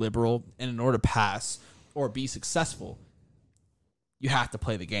is like liberal. And in order to pass or be successful, you have to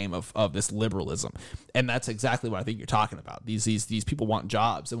play the game of this liberalism. And that's exactly what I think you're talking about. These people want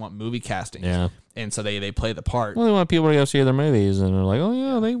jobs. They want movie casting. Yeah. And so they play the part. Well, they want people to go see their movies, and they're like, oh,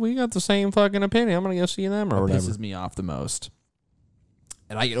 yeah, we got the same fucking opinion. I'm going to go see them or It whatever. pisses me off the most.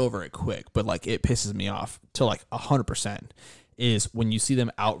 And I get over it quick, but like it pisses me off to like 100% is when you see them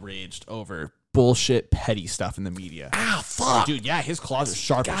outraged over bullshit petty stuff in the media. Ah, fuck. Dude, yeah, his claws are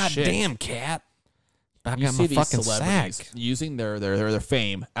sharp as God shit. damn, cat. I've You got see my these fucking celebrities sack. using their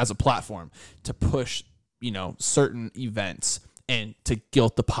fame as a platform to push, certain events and to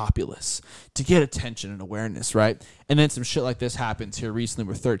guilt the populace, to get attention and awareness, right? And then some shit like this happens here recently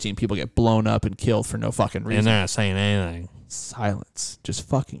where 13 people get blown up and killed for no fucking And reason. they're not saying anything. Silence. Just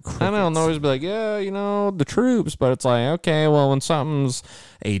fucking crickets. I know, and they'll always be like, yeah, the troops. But it's like, okay, well, when something's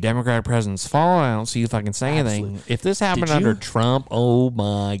a Democratic president's fault, I don't see you fucking say anything. Absolutely. If this happened Did under you- Trump, oh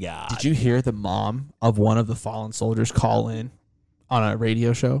my God. Did you hear the mom of one of the fallen soldiers call in on a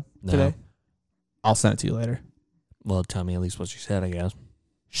radio show today? I'll send it to you later. Well, tell me at least what she said, I guess.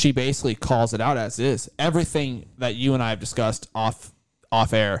 She basically calls it out as is. Everything that you and I have discussed off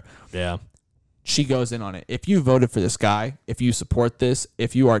air, Yeah. she goes in on it. If you voted for this guy, if you support this,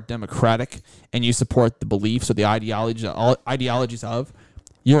 if you are Democratic and you support the beliefs or the ideologies of,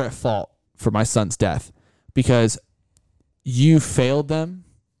 you're at fault for my son's death because you failed them.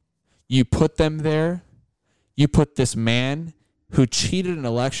 You put them there. You put this man who cheated an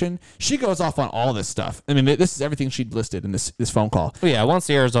election. She goes off on all this stuff. I mean, this is everything she'd listed in this phone call. Well, yeah, once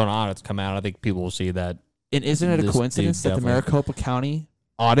the Arizona audits come out, I think people will see that. And isn't it a This coincidence dude that the definitely- Maricopa County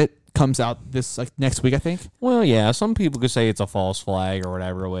audit comes out this next week, I think? Well, yeah, some people could say it's a false flag or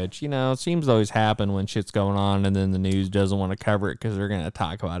whatever, which, it seems to always happen when shit's going on and then the news doesn't want to cover it because they're going to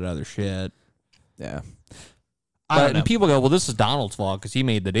talk about other shit. Yeah. But and people go, well, this is Donald's fault because he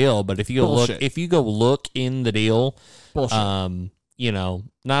made the deal. But if you go Bullshit. look in the deal, Bullshit.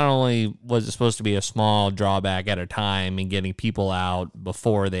 not only was it supposed to be a small drawback at a time in getting people out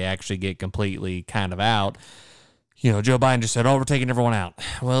before they actually get completely kind of out, Joe Biden just said, we're taking everyone out.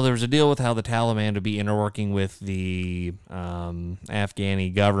 Well, there was a deal with how the Taliban would be interworking with the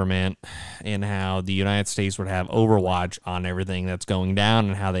Afghani government and how the United States would have overwatch on everything that's going down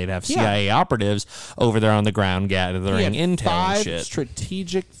and how they'd have CIA operatives over there on the ground gathering intel and shit. 5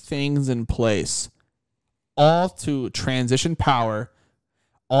 strategic things in place, all to transition power,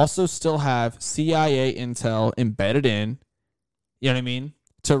 also still have CIA intel embedded in, you know what I mean,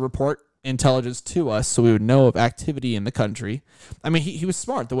 to report intelligence to us so we would know of activity in the country. I mean, he was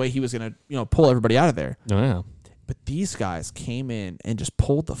smart the way he was going to, pull everybody out of there. Oh, yeah. But these guys came in and just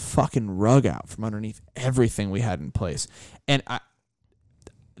pulled the fucking rug out from underneath everything we had in place. And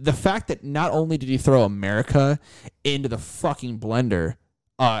the fact that not only did he throw America into the fucking blender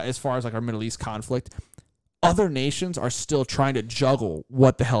as far as like our Middle East conflict, other nations are still trying to juggle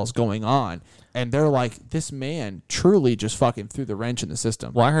what the hell's going on. And they're like, this man truly just fucking threw the wrench in the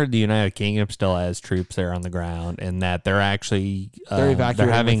system. Well, I heard the United Kingdom still has troops there on the ground and that they're actually... they're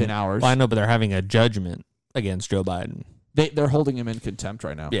evacuating within hours. Well, I know, but they're having a judgment against Joe Biden. They're holding him in contempt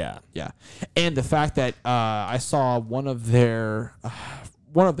right now. Yeah. Yeah. And the fact that I saw one of their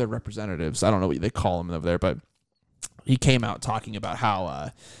representatives, I don't know what they call him over there, but he came out talking about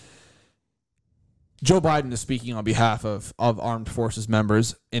how... Joe Biden is speaking on behalf of armed forces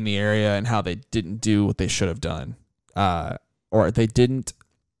members in the area and how they didn't do what they should have done. Or they didn't,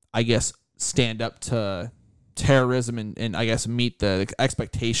 I guess, stand up to terrorism and I guess, meet the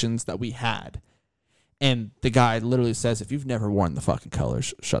expectations that we had. And the guy literally says, if you've never worn the fucking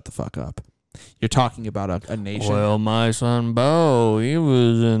colors, shut the fuck up. You're talking about a nation. Well, my son, Bo, he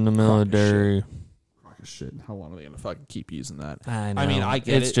was in the military. Shit, how long are they gonna fucking keep using that? I know. I mean, I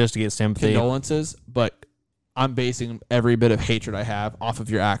get it's just to get sympathy. Condolences, but I'm basing every bit of hatred I have off of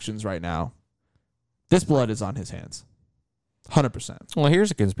your actions right now. This blood is on his hands, 100%. Well, here's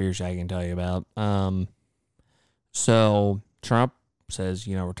a conspiracy I can tell you about. So Trump says,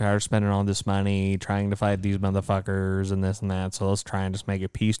 we're tired of spending all this money trying to fight these motherfuckers and this and that. So let's try and just make a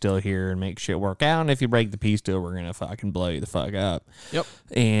peace deal here and make shit work out. And if you break the peace deal, we're going to fucking blow you the fuck up. Yep.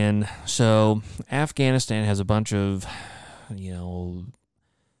 And so Afghanistan has a bunch of,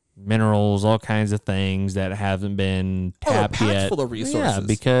 minerals, all kinds of things that haven't been tapped yet. Full of resources. Yeah,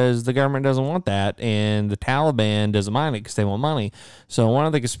 because the government doesn't want that, and the Taliban doesn't mind it because they want money. So one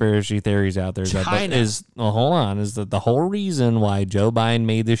of the conspiracy theories out there is that the whole reason why Joe Biden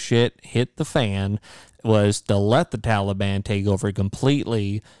made this shit hit the fan was to let the Taliban take over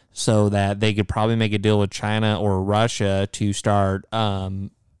completely, so that they could probably make a deal with China or Russia to start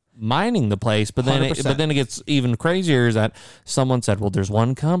mining the place. But then it gets even crazier is that someone said, well, there's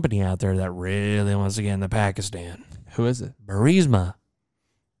one company out there that really wants to get into Pakistan. Who is it? Burisma.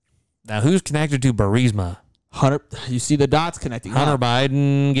 Now, who's connected to Burisma? You see the dots connecting. Hunter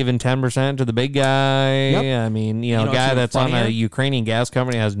Biden giving 10% to the big guy. Yep. I mean, a guy that's on a Ukrainian gas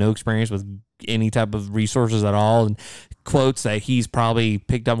company has no experience with any type of resources at all, and quotes that he's probably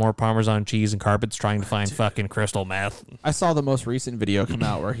picked up more Parmesan cheese and carpets trying to find fucking crystal meth. I saw the most recent video come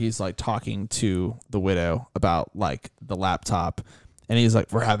out where he's like talking to the widow about like the laptop, and he's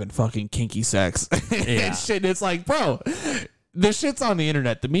like, we're having fucking kinky sex. And shit. It's like, bro, this shit's on the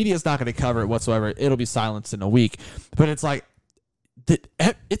internet. The media's not going to cover it whatsoever. It'll be silenced in a week. But it's like,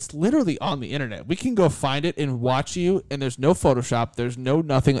 it's literally on the internet. We can go find it and watch you, and there's no Photoshop. There's no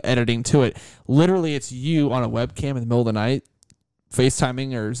nothing editing to it. Literally, it's you on a webcam in the middle of the night,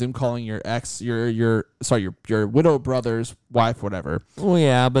 FaceTiming or Zoom calling your ex, your widow brother's wife, whatever. Well,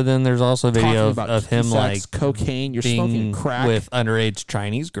 yeah, but then there's also video of him sex, like cocaine. You're smoking crack with underage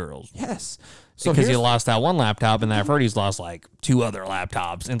Chinese girls. Yes. So because he lost that one laptop, and I've heard he's lost like 2 other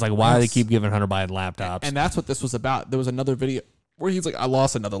laptops. And it's like, why do they keep giving Hunter Biden laptops? And that's what this was about. There was another video where he's like, I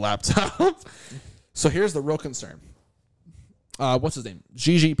lost another laptop. So here's the real concern. What's his name?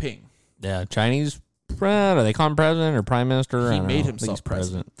 Xi Jinping. Yeah, Chinese. Do they call him president or prime minister? He made himself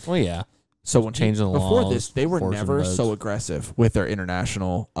president. Well, yeah. So when changing the before laws, this, they were never so aggressive with their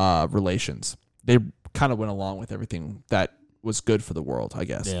international relations. They kind of went along with everything that was good for the world, I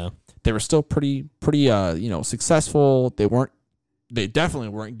guess. Yeah. They were still pretty successful. They definitely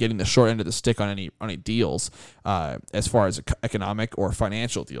weren't getting the short end of the stick on any deals as far as economic or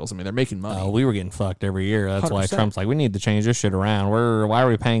financial deals. I mean, they're making money. We were getting fucked every year. That's 100%. why Trump's like, we need to change this shit around. Why are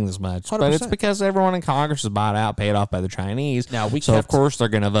we paying this much? 100%. But it's because everyone in Congress is bought out, paid off by the Chinese. Of course they're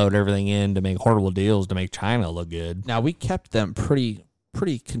going to vote everything in to make horrible deals to make China look good. Now, we kept them pretty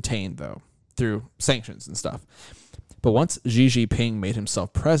contained, though, through sanctions and stuff. But once Xi Jinping made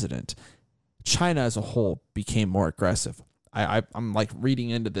himself president, China as a whole became more aggressive. I'm like reading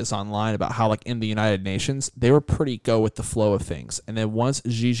into this online about how like in the United Nations, they were pretty go with the flow of things. And then once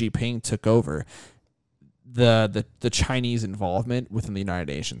Xi Jinping took over, the Chinese involvement within the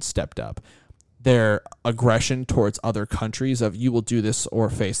United Nations stepped up. Their aggression towards other countries of you will do this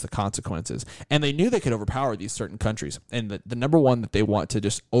or face the consequences. And they knew they could overpower these certain countries. And the number one that they want to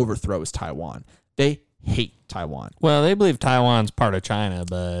just overthrow is Taiwan. They hate Taiwan. Well, they believe Taiwan's part of China,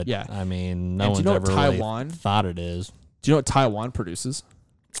 but yeah. I mean, no And one's do you know ever what really Taiwan thought it is. Do you know what Taiwan produces?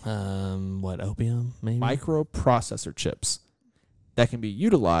 What, opium, maybe? Microprocessor chips that can be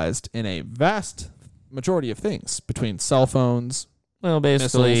utilized in a vast majority of things between cell phones. Well,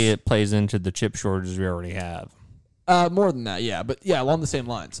 basically, missiles. it plays into the chip shortages we already have. More than that, yeah. But yeah, along the same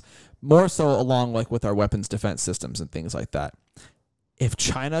lines. More so along like with our weapons defense systems and things like that. If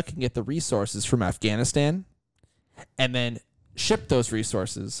China can get the resources from Afghanistan and then ship those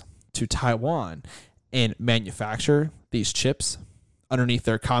resources to Taiwan and manufacture these chips underneath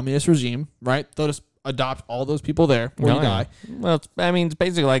their communist regime, right? They'll just adopt all those people there where you die. Well, it's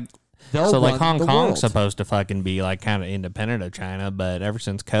basically like, They'll so like run Hong the Kong's world. supposed to fucking be like kind of independent of China, but ever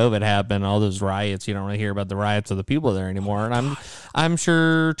since COVID happened, all those riots, you don't really hear about the riots of the people there anymore. And I'm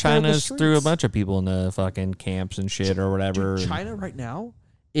sure China's threw a streets. bunch of people into fucking camps and shit or whatever. Dude, China right now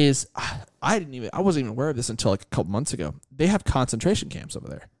is I wasn't even aware of this until like a couple months ago. They have concentration camps over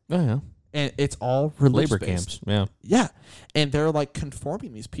there. Oh yeah, And it's all religious labor based. camps. Yeah. Yeah. And they're like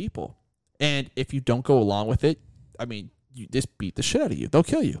conforming these people. And if you don't go along with it, I mean, you just beat the shit out of you. They'll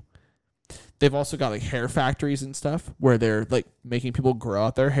kill you. They've also got like hair factories and stuff where they're like making people grow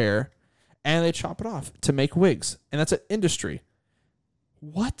out their hair and they chop it off to make wigs. And that's an industry.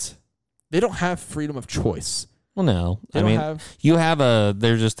 What? They don't have freedom of choice. Well, no, They I don't mean, have. you have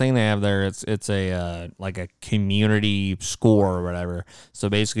there's this thing they have there. It's a like a community score or whatever. So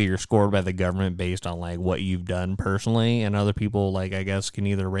basically, you're scored by the government based on like what you've done personally, and other people like I guess can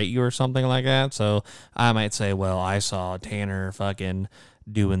either rate you or something like that. So I might say, well, I saw Tanner fucking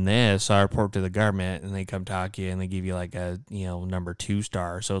doing this, so I report to the government, and they come talk to you, and they give you like a number 2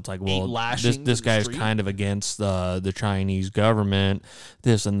 star. So it's like, well, lashings this in the guy's street? kind of against the Chinese government,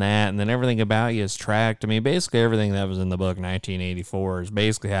 this and that, and then everything about you is tracked. I mean, basically everything that was in the book 1984 is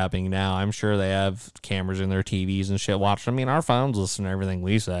basically happening now. I'm sure they have cameras in their TVs and shit watching. I mean, our phones listen to everything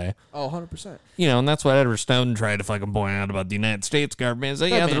we say. Oh, 100%. And that's what Edward Snowden tried to fucking point out about the United States government. Is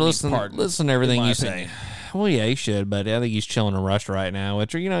that, That yeah, man they're needs listening pardon, to everything in my you opinion. say. Well, yeah, he should, but I think he's chilling in Russia right now.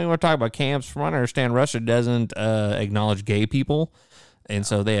 Which, you want to talk about camps. From what I understand, Russia doesn't acknowledge gay people, and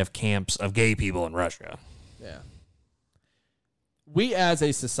so they have camps of gay people in Russia. Yeah. We as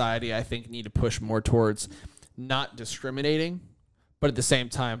a society, I think, need to push more towards not discriminating, but at the same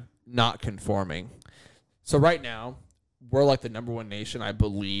time, not conforming. So right now, we're like the number one nation, I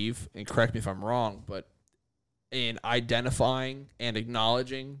believe, and correct me if I'm wrong, but in identifying and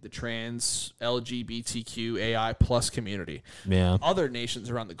acknowledging the trans LGBTQAI plus community. Yeah, Other nations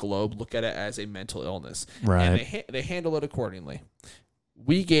around the globe look at it as a mental illness, right. and they handle it accordingly.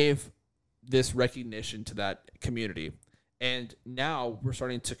 We gave this recognition to that community, and now we're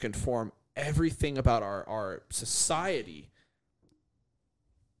starting to conform everything about our society.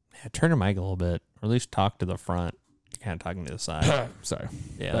 Yeah, turn your mic a little bit, or at least talk to the front. You're kind of talking to the side. Sorry.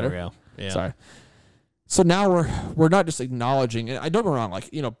 Yeah, Better? there we go. Yeah. Sorry. So now we're not just acknowledging, and I don't get me wrong, like,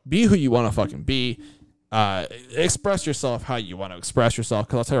 be who you want to fucking be. Express yourself how you want to express yourself.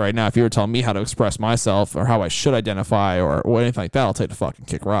 Because I'll tell you right now, if you were telling me how to express myself or how I should identify or anything like that, I'll take the fucking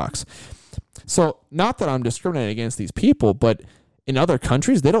kick rocks. So not that I'm discriminating against these people, but in other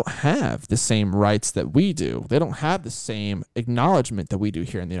countries, they don't have the same rights that we do. They don't have the same acknowledgement that we do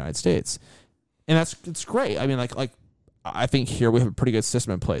here in the United States. And it's great. I mean, like I think here we have a pretty good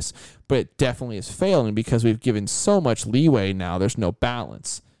system in place, but it definitely is failing because we've given so much leeway now. There's no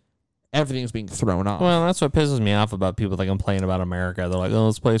balance. Everything's being thrown off. Well, that's what pisses me off about people that complain about America. They're like, oh,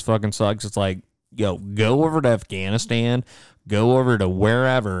 this place fucking sucks. It's like, yo, go over to Afghanistan, go over to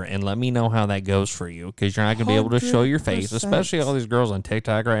wherever, and let me know how that goes for you, because you're not going to be able to show your face, 100%. especially all these girls on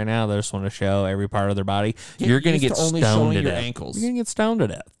TikTok right now. They just want to show every part of their body. Get You're going to used get to only stoned showing to your death. ankles. You're going to get stoned to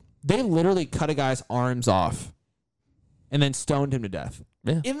death. They literally cut a guy's arms off and then stoned him to death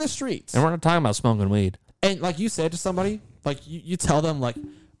Yeah. in the streets. And we're not talking about smoking weed. And like you said to somebody, like you tell them like,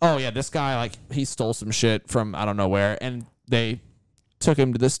 oh yeah, this guy, like, he stole some shit from I don't know where, and they took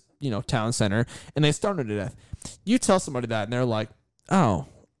him to this, town center and they stoned him to death. You tell somebody that and they're like, oh,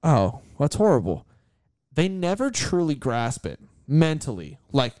 that's horrible. They never truly grasp it mentally.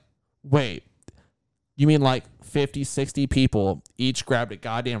 Like, wait, you mean like 50, 60 people each grabbed a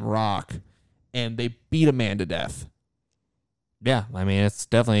goddamn rock and they beat a man to death? Yeah, I mean, it's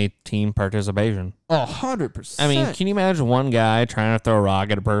definitely team participation. 100%. I mean, can you imagine one guy trying to throw a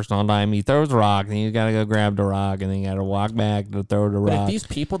rock at a person on time? He throws the rock, and he's got to go grab the rock, and then you got to walk back to throw the but rock. if these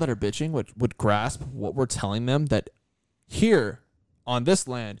people that are bitching would grasp what we're telling them, that here on this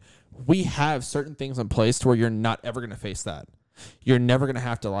land, we have certain things in place to where you're not ever going to face that. You're never going to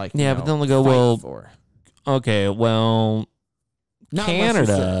have to like, Yeah, but then they'll go, well, okay, well, not unless you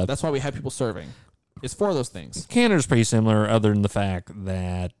Canada. serve. That's why we have people serving. It's for those things. Canada's pretty similar, other than the fact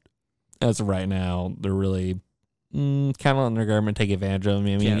that as of right now, they're really kind of letting their government take advantage of them.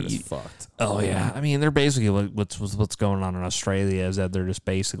 I mean, Canada's fucked. Oh yeah, I mean, they're basically what's going on in Australia is that they're just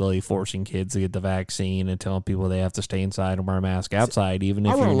basically forcing kids to get the vaccine and telling people they have to stay inside and wear a mask outside, even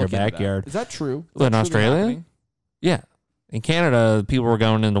if you're in your backyard. Is that true? In Australia? Yeah. In Canada, people were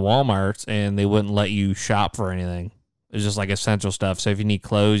going into Walmarts and they wouldn't let you shop for anything. It's just like essential stuff. So if you need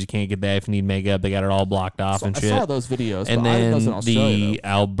clothes, you can't get that. If you need makeup, they got it all blocked off and shit. I saw those videos. And but I didn't know it was in then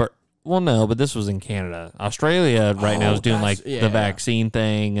Australia, well, no, but this was in Canada. Australia right now is doing like the vaccine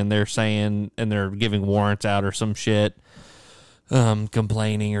thing, and they're saying, and they're giving warrants out or some shit,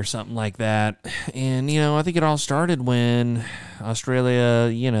 complaining or something like that. And, I think it all started when Australia,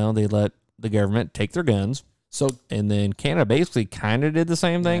 they let the government take their guns. So, and then Canada basically kind of did the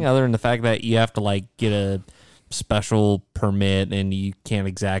same thing, other than the fact that you have to like get a special permit and you can't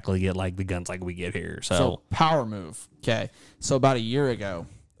exactly get like the guns like we get here. So power move. Okay. So about a year and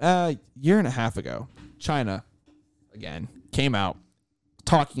a half ago, China again came out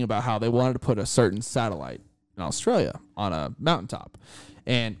talking about how they wanted to put a certain satellite in Australia on a mountaintop.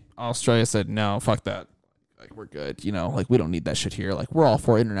 And Australia said, no, fuck that. Like, we're good. Like, we don't need that shit here. Like, we're all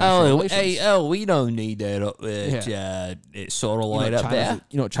for international relations. We don't need that satellite up there.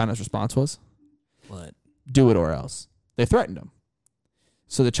 You know what China's response was? What? Do it or else. They threatened them.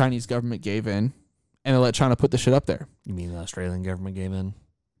 So the Chinese government gave in, and they let China put the shit up there. You mean the Australian government gave in?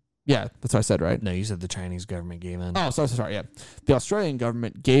 Yeah, that's what I said, right? No, you said the Chinese government gave in. Oh, sorry, yeah. The Australian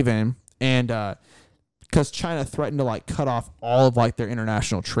government gave in, and because China threatened to like cut off all of like their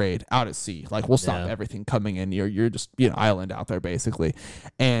international trade out at sea. Like, we'll stop everything coming in. You're just an island out there basically.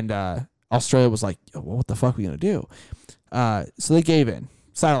 And Australia was like, well, what the fuck are we gonna do? So they gave in.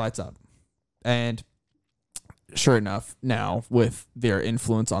 Satellites up. And sure enough, now with their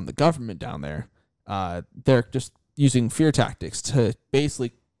influence on the government down there, they're just using fear tactics to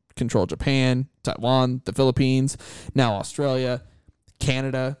basically control Japan, Taiwan, the Philippines, now Australia,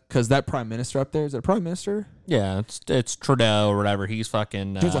 Canada, because that prime minister up there, is it a prime minister? Yeah, it's Trudeau or whatever. He's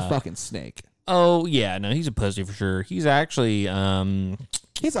fucking... He's a fucking snake. Oh, yeah, no, he's a pussy for sure. He's actually... he's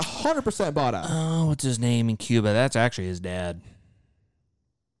 100% bought out. Oh, what's his name in Cuba? That's actually his dad.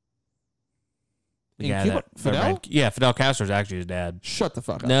 Fidel? Yeah, Fidel Castro's actually his dad. Shut the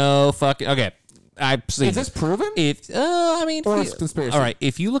fuck up. No, fucking... Okay. Is this proven? Conspiracy. All right.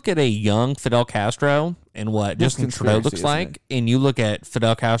 If you look at a young Fidel Castro and what Justin Trudeau looks like, and you look at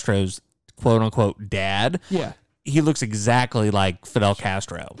Fidel Castro's quote unquote dad, he looks exactly like Fidel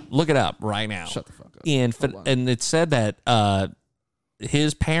Castro. Look it up right now. Shut the fuck up. And it said that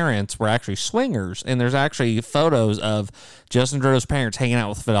his parents were actually swingers, and there's actually photos of Justin Trudeau's parents hanging out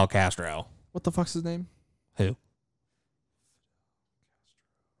with Fidel Castro. What the fuck's his name? Who?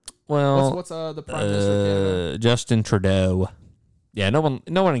 Well, what's the prime minister of Canada? Justin Trudeau. Yeah, no one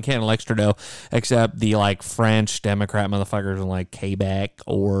in Canada likes Trudeau except the like French Democrat motherfuckers in like Quebec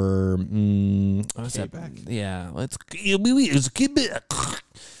or what's Quebec? That? Yeah, it's Quebec.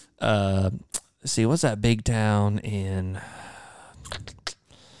 See, what's that big town in?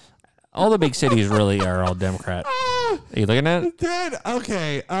 All the big cities really are all Democrat. Are you looking at it? Dude,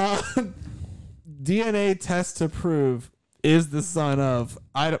 okay. DNA test to prove is the son of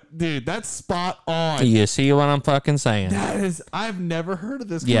dude, that's spot on. You see what I'm fucking saying? That is, I've never heard of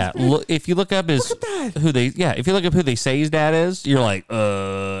this. Yeah, if you look up who they say his dad is, you're like,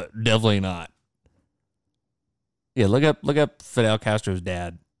 definitely not. Yeah, look up Fidel Castro's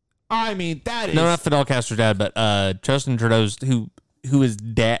dad. I mean, that is not Fidel Castro's dad, but Justin Trudeau's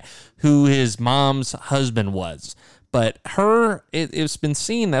who his mom's husband was. But it's been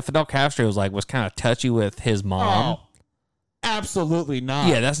seen that Fidel Castro was kind of touchy with his mom. Oh. Absolutely not.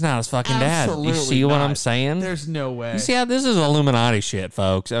 Yeah, that's not his fucking dad. You see what I'm saying? There's no way. You see how this is Illuminati shit,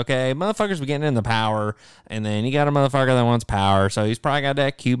 folks, okay? Motherfuckers be getting in the power, and then you got a motherfucker that wants power, so he's probably got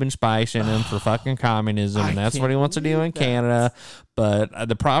that Cuban spice in him for fucking communism, and that's what he wants to do in Canada. But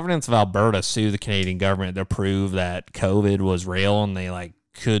the Province of Alberta sued the Canadian government to prove that COVID was real, and they,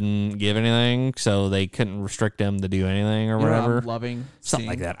 couldn't give anything, so they couldn't restrict them to do anything or whatever. What I'm loving something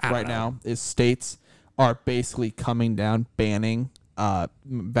like that right now is states are basically coming down banning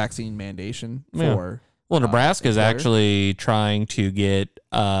vaccine mandation for Well, Nebraska is employer. actually trying to get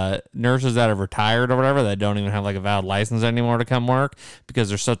nurses that have retired or whatever that don't even have like a valid license anymore to come work because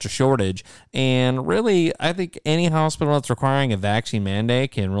there's such a shortage. And really, I think any hospital that's requiring a vaccine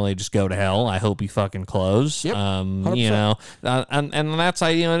mandate can really just go to hell. I hope you fucking close. Yep, 100%. You know, and that's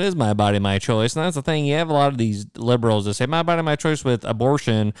it is my body, my choice. And that's the thing. You have a lot of these liberals that say my body, my choice with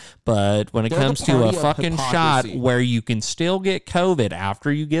abortion, but when it They're comes the to a party of fucking shot hypocrisy. where you can still get COVID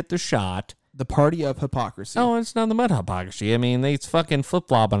after you get the shot. The party of hypocrisy. Oh, it's not the mud hypocrisy. I mean, they fucking flip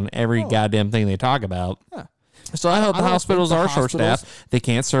flop on every goddamn thing they talk about. Yeah. So I hope the don't hospitals think the are short staffed. hospitals- They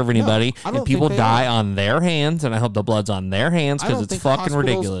can't serve anybody, I don't and people think they die are. on their hands. And I hope the blood's on their hands I because don't it's think fucking hospitals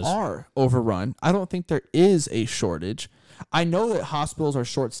ridiculous. Are overrun. I don't think there is a shortage. I know that hospitals are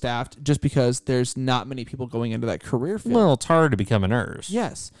short staffed just because there's not many people going into that career field. Well, it's hard to become a nurse.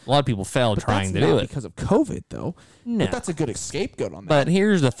 yes. A lot of people fail But trying that's to do not it. because of COVID, though. No. But that's a good scapegoat on that. But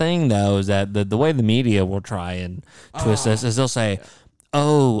here's the thing, though, is that the way the media will try and twist this is they'll say,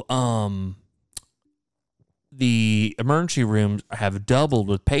 the emergency rooms have doubled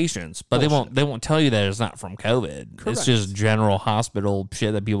with patients, but Bullshit. they won't tell you that it's not from COVID. Correct. It's just general hospital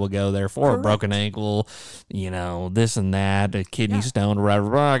shit that people go there for. A Correct. broken ankle, this and that, a kidney stone, or whatever.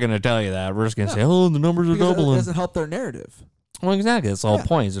 We're not going to tell you that. We're just going to say, the numbers are because it doubling. doesn't help their narrative. Well, exactly. That's the whole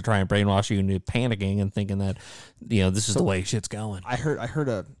point, is to try and brainwash you into panicking and thinking that, this is the way shit's going. I heard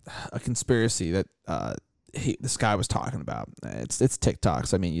a conspiracy that this guy was talking about. It's TikTok,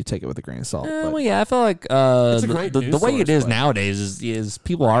 so I mean, you take it with a grain of salt. but Well, yeah, I feel like It's a great the news way it source, is but- nowadays is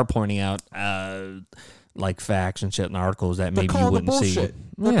people are pointing out like facts and shit in articles that they're maybe you calling the wouldn't see. bullshit.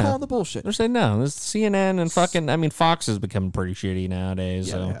 They're calling the bullshit. They're saying no. This CNN and fucking Fox has become pretty shitty nowadays.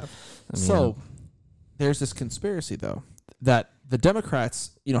 Yeah, so they have. So there's this conspiracy though that the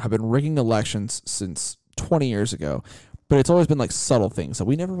Democrats, have been rigging elections since 20 years ago, but it's always been like subtle things that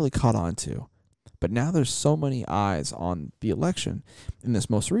we never really caught on to. But now there's so many eyes on the election in this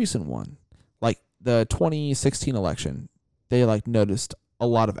most recent one. Like the 2016 election, they noticed a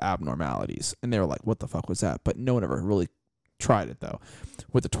lot of abnormalities and they were like, what the fuck was that? But no one ever really tried it though.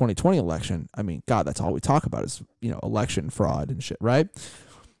 With the 2020 election, I mean, God, that's all we talk about is, election fraud and shit, right?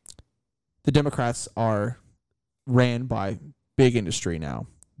 The Democrats are ran by big industry now.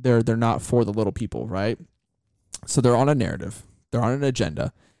 They're not for the little people, right? So they're on a narrative, they're on an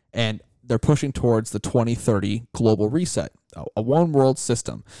agenda, and they're pushing towards the 2030 global reset, a one world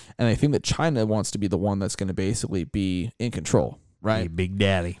system. And I think that China wants to be the one that's going to basically be in control, right? Hey, Big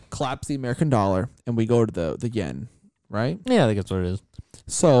Daddy. Collapse the American dollar and we go to the yen, right? Yeah, I think that's what it is.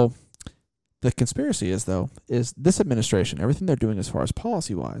 So the conspiracy is this administration, everything they're doing as far as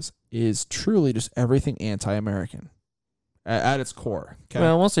policy wise is truly just everything anti-American at its core. Okay?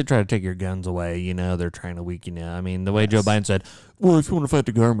 Well, once they try to take your guns away, they're trying to weaken you. I mean, the way Joe Yes. Biden said, well, if you want to fight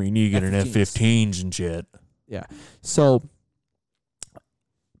the government, you need to get an F-15s. F-15s and shit. Yeah. So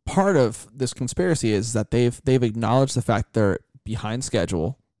part of this conspiracy is that they've acknowledged the fact they're behind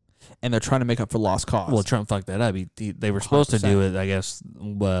schedule and they're trying to make up for lost cause. Well, Trump fucked that up. They were supposed to 100%. do it, I guess,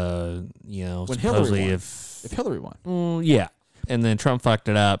 When supposedly Hillary won. if Hillary won, yeah. And then Trump fucked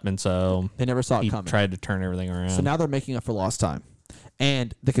it up, and so they never saw it he coming. tried to turn everything around. So now they're making up for lost time.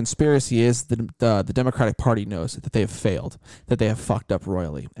 And the conspiracy is the Democratic Party knows that they have failed, that they have fucked up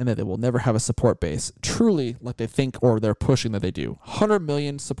royally, and that they will never have a support base truly like they think or they're pushing that they do. 100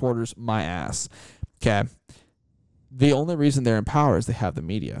 million supporters, my ass. Okay. The only reason they're in power is they have the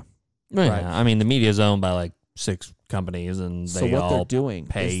media. Well, right. yeah, I mean, the media is owned by like 6 companies, and So they what they're all doing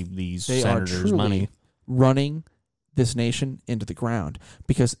pay is these they are senators truly money. running this nation into the ground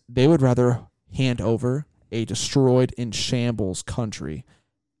because they would rather hand over a destroyed in shambles country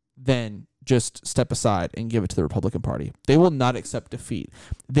than just step aside and give it to the Republican Party. They will not accept defeat.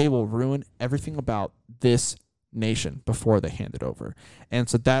 They will ruin everything about this nation before they hand it over. And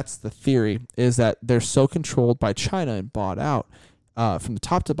so that's the theory, is that they're so controlled by China and bought out from the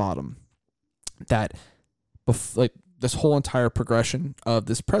top to bottom that this whole entire progression of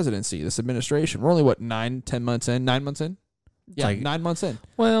this presidency, this administration, we're only 9 months in? Yeah, Like- 9 months in.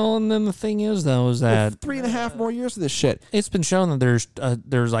 Well, and then the thing is, though, is We that have 3.5 more years of this shit. it's been shown that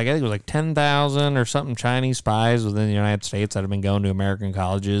there's like, I think it was like 10,000 or something Chinese spies within the United States that have been going to American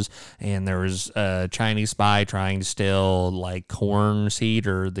colleges, and there was a Chinese spy trying to steal like corn seed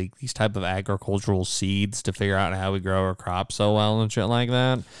or these type of agricultural seeds to figure out how we grow our crops so well and shit like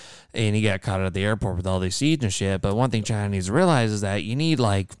that. And he got caught at the airport with all these seeds and shit. But one thing China needs to realize is that you need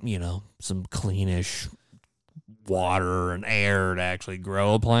some cleanish water and air to actually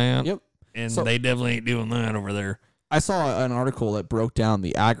grow a plant. Yep. And So- they definitely ain't doing that over there. I saw an article that broke down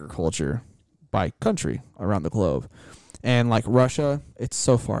the agriculture by country around the globe. And like Russia, it's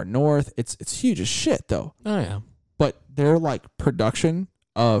so far north. It's huge as shit though. Oh yeah, But their like production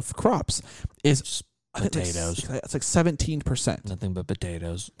of crops is just I think potatoes. It's like 17%. Nothing but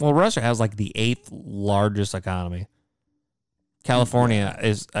potatoes. Well, Russia has like the 8th largest economy. California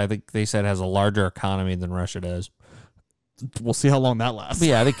is, I think they said, has a larger economy than Russia does. We'll see how long that lasts. But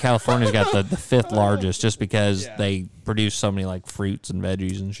yeah, I think California's got the 5th largest just because they produce so many like fruits and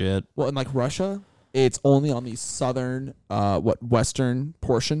veggies and shit. Well, in like Russia, it's only on the southern, western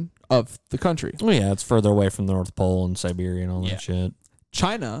portion of the country. Well, yeah, it's further away from the North Pole and Siberia and all that shit.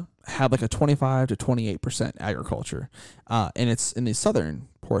 China had like a 25 to 28% agriculture, and it's in the southern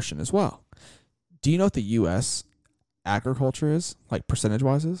portion as well. Do you know what the U.S. agriculture is, like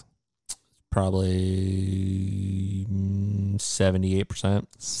percentage-wise is? Probably 78%.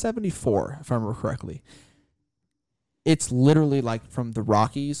 74, if I remember correctly. It's literally like from the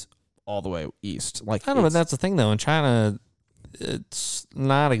Rockies all the way east. Like I don't know, but that's the thing, though. In China, it's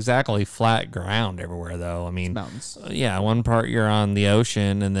not exactly flat ground everywhere, though. I mean, mountains. Yeah, one part you're on the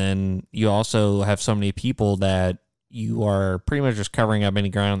ocean, and then you also have so many people that you are pretty much just covering up any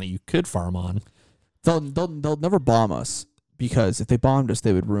ground that you could farm on. They'll never bomb us, because if they bombed us,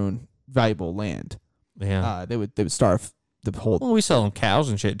 they would ruin valuable land. Yeah. They would starve the whole. Well, we sell them cows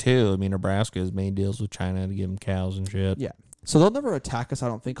and shit, too. I mean, Nebraska has made deals with China to give them cows and shit. Yeah. So they'll never attack us, I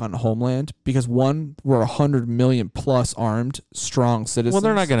don't think, on homeland, because one, we're 100 million plus armed, strong citizens. Well,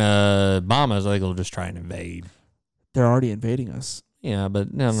 they're not going to bomb us. I think they'll just try and invade. They're already invading us. Yeah, but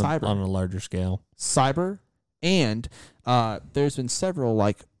on a larger scale. Cyber, and there's been several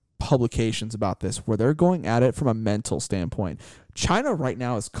like publications about this where they're going at it from a mental standpoint. China right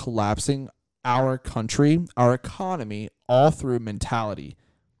now is collapsing our country, our economy, all through mentality.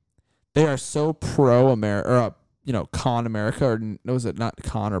 They are so pro-America, con America, or no, is it not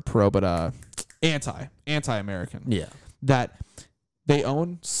con or pro, but anti-American. Yeah. That they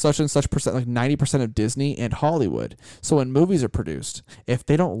own such and such percent, like 90% of Disney and Hollywood. So when movies are produced, if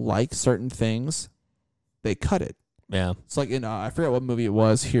they don't like certain things, they cut it. Yeah. It's like in I forget what movie it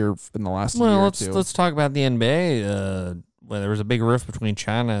was here in the last year or two. Let's talk about the NBA. There was a big rift between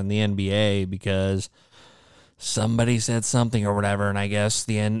China and the NBA because somebody said something or whatever, and I guess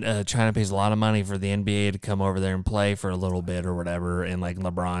China pays a lot of money for the NBA to come over there and play for a little bit or whatever, and like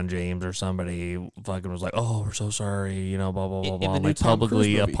LeBron James or somebody fucking was like, "Oh, we're so sorry," blah blah blah blah, and they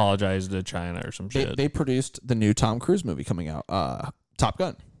publicly apologized to China or some shit. They produced the new Tom Cruise movie coming out, Top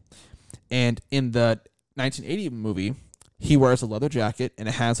Gun, and in the 1980 movie, he wears a leather jacket and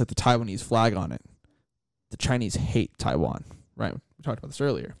it has like the Taiwanese flag on it. The Chinese hate Taiwan, right? We talked about this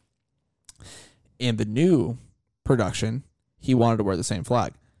earlier. In the new production, he wanted to wear the same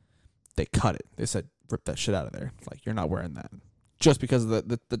flag. They cut it. They said, "Rip that shit out of there. Like, you're not wearing that." Just because of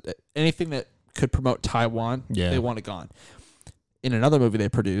the anything that could promote Taiwan, they want it gone. In another movie they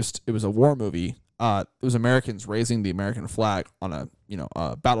produced, it was a war movie. It was Americans raising the American flag on a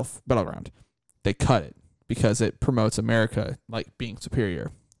battleground. They cut it because it promotes America like being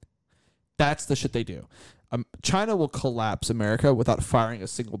superior. That's the shit they do. China will collapse America without firing a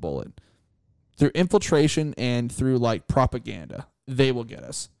single bullet. Through infiltration and through like propaganda, they will get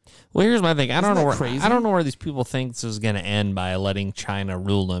us. Well, here's my thing. I don't know where these people think this is going to end by letting China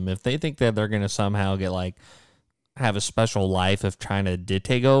rule them. If they think that they're going to somehow get like have a special life if China did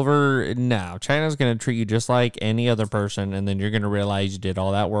take over, no. China's going to treat you just like any other person, and then you're going to realize you did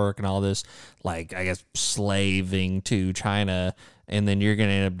all that work and all this, like, I guess, slaving to China, and then you're going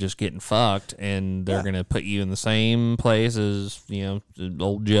to end up just getting fucked, and they're going to put you in the same place as,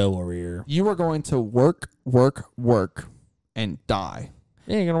 old Joe over here. You are going to work, and die.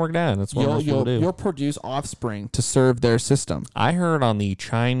 Yeah, you're going to work down. That's what most people do. You'll produce offspring to serve their system. I heard on the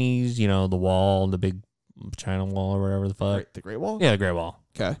Chinese, the wall, the big China Wall or whatever the fuck. The Great Wall? Yeah, the Great Wall.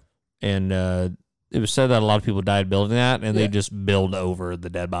 Okay. And it was said that a lot of people died building that, and they just build over the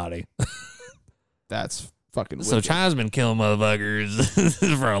dead body. That's fucking wicked. So China's been killing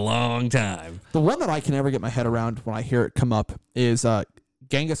motherfuckers for a long time. The one that I can never get my head around when I hear it come up is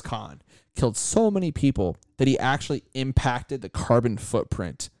Genghis Khan killed so many people that he actually impacted the carbon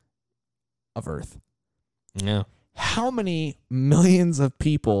footprint of Earth. Yeah. How many millions of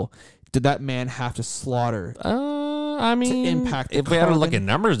people did that man have to slaughter? I mean, to impact if we had to look at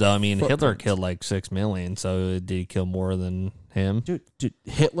numbers, though, I mean, footprint. Hitler killed like 6 million, so did he kill more than him? Dude,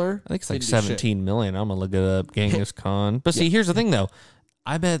 Hitler? I think it's like 17 million. I'm going to look it up. Genghis Khan. But see, here's the thing, though.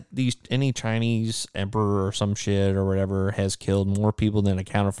 I bet any Chinese emperor or some shit or whatever has killed more people than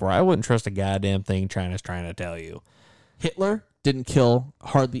accounted for. I wouldn't trust a goddamn thing China's trying to tell you. Hitler didn't kill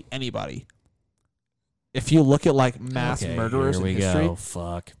hardly anybody. If you look at like mass murderers in history,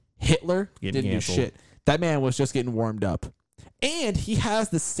 Fuck. Hitler Getting didn't canceled. do shit. That man was just getting warmed up. And he has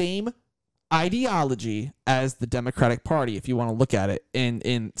the same ideology as the Democratic Party, if you want to look at it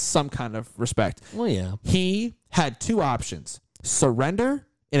in some kind of respect. Well, yeah. He had two options: surrender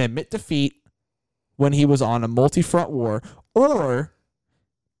and admit defeat when he was on a multi-front war, or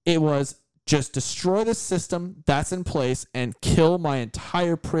it was just destroy the system that's in place and kill my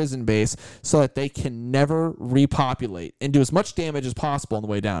entire prison base so that they can never repopulate and do as much damage as possible on the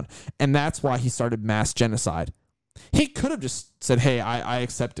way down. And that's why he started mass genocide. He could have just said, hey, I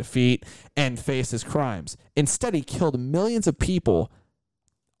accept defeat and face his crimes. Instead, he killed millions of people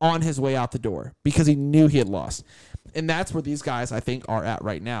on his way out the door because he knew he had lost. And that's where these guys, I think, are at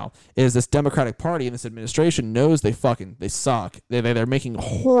right now, is this Democratic Party and this administration knows they suck. They're making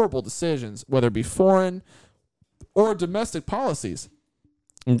horrible decisions, whether it be foreign or domestic policies.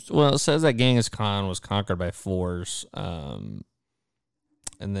 Well, it says that Genghis Khan was conquered by fours, and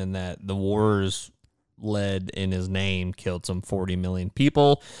then that the wars led in his name killed some 40 million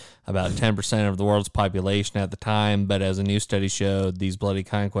people, about 10% of the world's population at the time. But as a new study showed, these bloody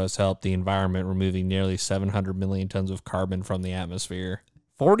conquests helped the environment, removing nearly 700 million tons of carbon from the atmosphere.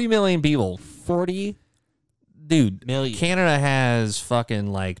 40 million people. 40 Dude, million. Canada has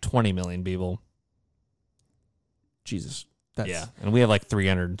fucking like 20 million people. Jesus. Yeah, and we have like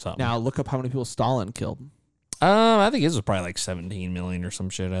 300 and something. Now look up how many people Stalin killed. I think his was probably like 17 million or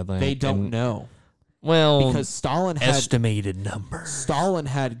some shit, I think. They don't know. Well, because Stalin had estimated number. Stalin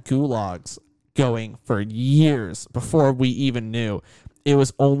had gulags going for years before we even knew. It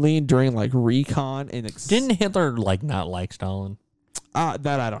was only during like recon and didn't Hitler like not like Stalin? That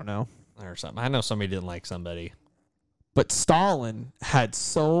I don't know or something. I know somebody didn't like somebody. But Stalin had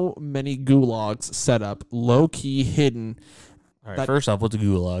so many gulags set up, low key hidden. All right. First off, what's a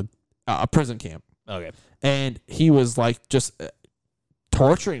gulag? A prison camp. Okay. And he was like just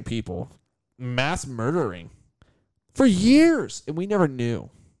torturing people. Mass murdering for years, and we never knew.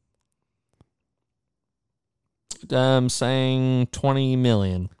 Saying 20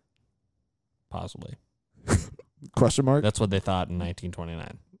 million, possibly. Question mark? That's what they thought in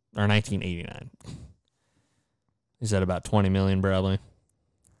 1929 or 1989. He said about 20 million, probably.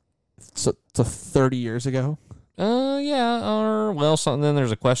 So 30 years ago? Yeah. Or, well, then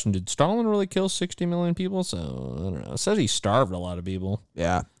there's a question. Did Stalin really kill 60 million people? So, I don't know. It says he starved a lot of people.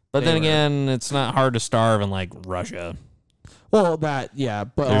 Yeah. But then again, it's not hard to starve in, like, Russia. Well, but there's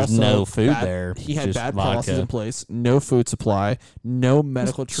also no food there. He had just bad vodka. policies in place, no food supply, no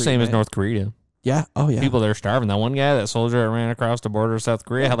medical treatment. Same as North Korea. Yeah. Oh, yeah. People there starving. That one guy, that soldier that ran across the border of South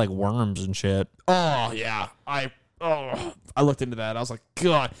Korea, had, like, worms and shit. Oh, yeah. I looked into that. I was like,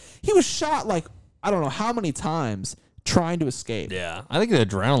 God. He was shot, like, I don't know how many times trying to escape. Yeah. I think the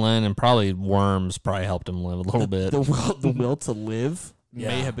adrenaline and probably worms probably helped him live a little bit. The will to live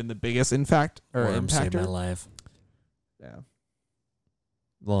may have been the biggest impact or worms saved my impactor. life. Yeah.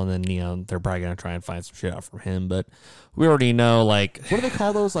 Well, and then, they're probably going to try and find some shit out from him, but we already know, like... What do they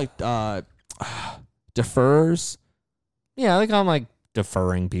call those, like, defers? Yeah, they call them, like,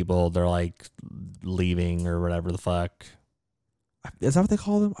 deferring people. They're, like, leaving or whatever the fuck. Is that what they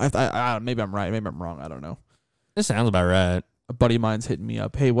call them? I maybe I'm right. Maybe I'm wrong. I don't know. It sounds about right. A buddy of mine's hitting me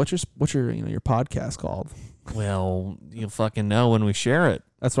up. Hey, what's your your podcast called? Well, you'll fucking know when we share it.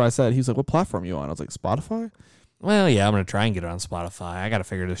 That's what I said. He was like, what platform are you on? I was like, Spotify? Well, yeah, I'm going to try and get it on Spotify. I got to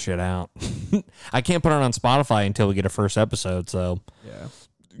figure this shit out. I can't put it on Spotify until we get a first episode, so. Yeah.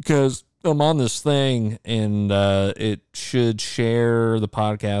 Because I'm on this thing, and it should share the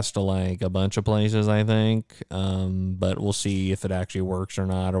podcast to, like, a bunch of places, I think. But we'll see if it actually works or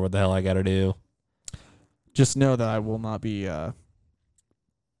not, or what the hell I got to do. Just know that I will not be, I'll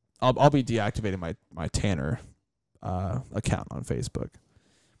be deactivating my Tanner account on Facebook.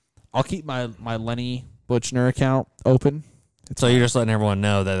 I'll keep my Lenny Butchner account open. So you're just letting everyone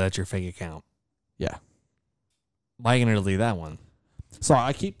know that that's your fake account? Yeah. Why are you going to delete that one? So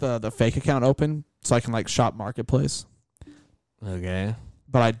I keep the fake account open so I can like shop Marketplace. Okay.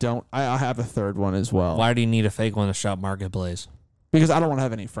 But I don't. I have a third one as well. Why do you need a fake one to shop Marketplace? Because I don't want to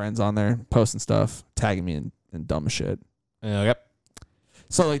have any friends on there posting stuff, tagging me in dumb shit. Yep.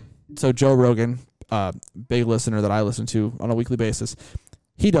 So Joe Rogan, big listener that I listen to on a weekly basis,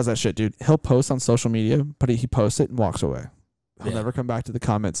 he does that shit, dude. He'll post on social media, but he posts it and walks away. He'll never come back to the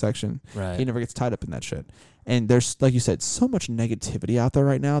comment section. Right. He never gets tied up in that shit. And there's, like you said, so much negativity out there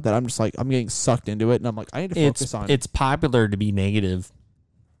right now that I'm just like, I'm getting sucked into it. And I'm like, I need to focus on it. It's popular to be negative.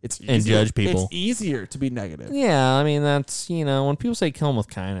 And judge people. It's easier to be negative. Yeah, I mean, that's, when people say kill them with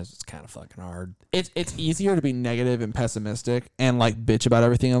kindness, it's kind of fucking hard. It's easier to be negative and pessimistic and like bitch about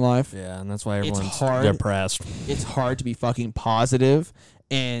everything in life. Yeah, and that's why everyone's hard. depressed. It's hard to be fucking positive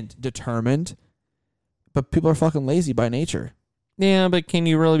and determined but people are fucking lazy by nature. Yeah, but can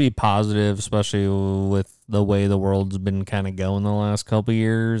you really be positive, especially with the way the world's been kind of going the last couple of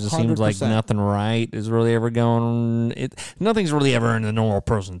years? It seems like 100%. nothing right is really ever going. Nothing's really ever in the normal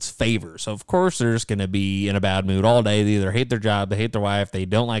person's favor. So of course they're just going to be in a bad mood all day. They either hate their job, they hate their wife, they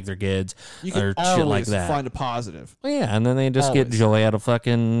don't like their kids, You can or always shit like that. find a positive. Well, yeah, and then they just get Always. joy out of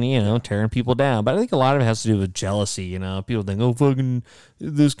fucking, tearing people down. But I think a lot of it has to do with jealousy, People think, oh, fucking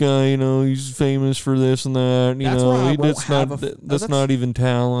this guy, he's famous for this and that. That's why I won't have That's not even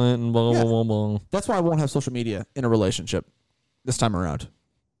talent and blah, Yeah. blah, blah, blah. That's why I won't have social media in a relationship this time around.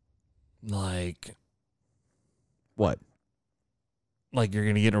 Like What? you're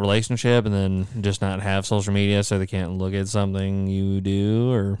going to get in a relationship and then just not have social media so they can't look at something you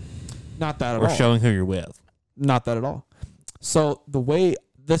do or Not that at all. showing who you're with. Not that at all. So the way,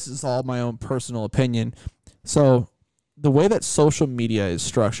 this is all my own personal opinion. So the way that social media is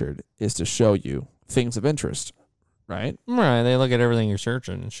structured is to show you things of interest, right? Right. They look at everything you're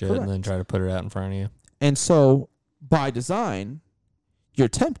searching and shit and then Correct. try to put it out in front of you. And so by design, you're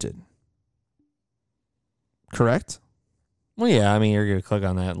tempted. Correct? Well, yeah, I mean, you're going to click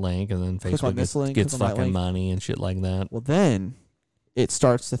on that link and then Click on Facebook this link, gets click on that fucking link. money and shit like that. Well, then it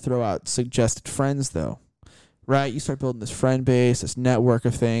starts to throw out suggested friends, though. Right? You start building this friend base, this network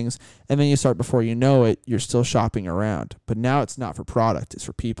of things, and then you start, before you know it, you're still shopping around. But now it's not for product, it's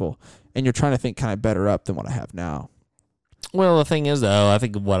for people. And you're trying to think kind of better up than what I have now. Well, the thing is, though, I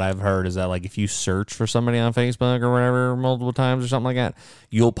think what I've heard is that, if you search for somebody on Facebook or whatever multiple times or something like that,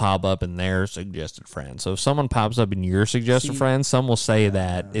 you'll pop up in their suggested friends. So if someone pops up in your suggested friends, some will say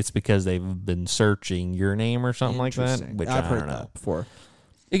that it's because they've been searching your name or something like that, Interesting. which I've I heard don't know. that before.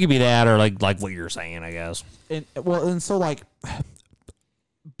 It could be that or like what you're saying, I guess. And so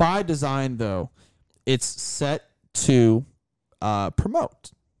by design, though, it's set to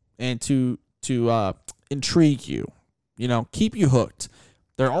promote and to intrigue you, keep you hooked.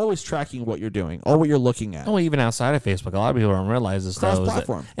 They're always tracking what you're doing or what you're looking at. Oh, even outside of Facebook, a lot of people don't realize this, though. is that-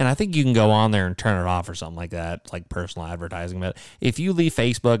 Cross-platform. And I think you can go on there and turn it off or something like that, like personal advertising. But if you leave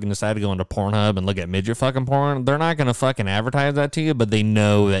Facebook and decide to go into Pornhub and look at midget fucking porn, they're not going to fucking advertise that to you, but they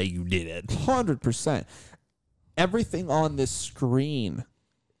know that you did it. 100%. Everything on this screen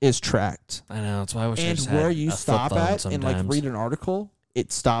is tracked. I know. That's why I wish I And just had where you a flip stop phone at sometimes. and read an article,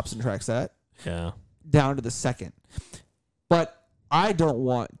 it stops and tracks that Yeah. down to the second. But I don't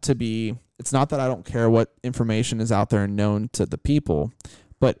want to be, it's not that I don't care what information is out there and known to the people,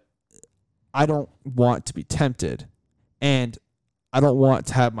 but I don't want to be tempted. And I don't want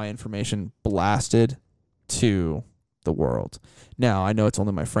to have my information blasted to the world. Now, I know it's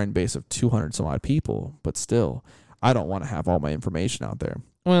only my friend base of 200 some odd people, but still, I don't want to have all my information out there.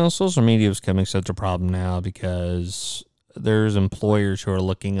 Well, social media is becoming such a problem now because there's employers who are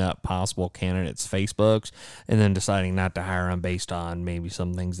looking up possible candidates' Facebooks and then deciding not to hire them based on maybe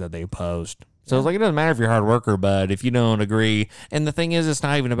some things that they post. So it's it doesn't matter if you're a hard worker, but if you don't agree, and the thing is, it's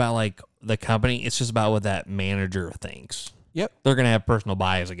not even about the company, it's just about what that manager thinks. Yep. They're going to have personal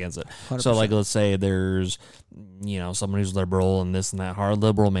bias against it. 100%. So let's say there's, someone who's liberal and this and that hard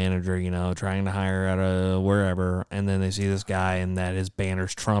liberal manager, trying to hire out of wherever. And then they see this guy and that his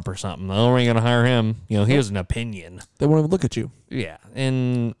banner's Trump or something. Oh, we ain't going to hire him. He has an opinion. They won't even look at you. Yeah.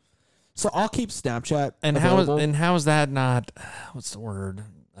 And So I'll keep Snapchat how is that not, what's the word?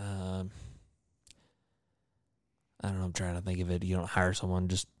 I don't know. I'm trying to think of it. You don't hire someone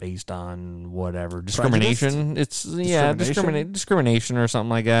just based on whatever discrimination. It's discrimination or something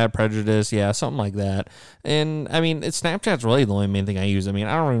like that. Prejudice, something like that. And I mean, Snapchat's really the only main thing I use. I mean,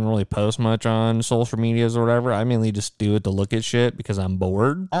 I don't even really post much on social medias or whatever. I mainly just do it to look at shit because I'm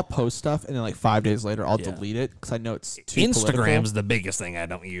bored. I'll post stuff and then 5 days later I'll delete it because I know it's too political. Instagram's the biggest thing I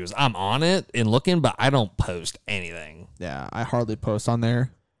don't use. I'm on it and looking, but I don't post anything. Yeah, I hardly post on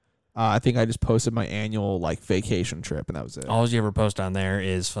there. I think I just posted my annual vacation trip and that was it. All you ever post on there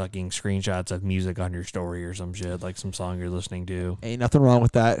is fucking screenshots of music on your story or some shit, like some song you're listening to. Ain't nothing wrong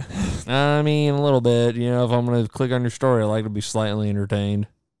with that. I mean, a little bit. If I'm going to click on your story, I like to be slightly entertained.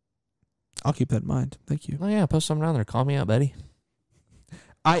 I'll keep that in mind. Thank you. Oh, yeah, post something on there. Call me out, Betty.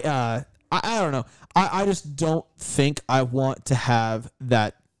 I don't know. I just don't think I want to have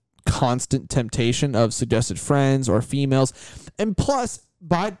that constant temptation of suggested friends or females. And plus,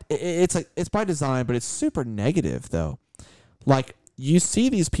 it's by design, but it's super negative though. You see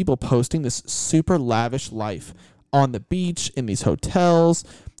these people posting this super lavish life on the beach, in these hotels,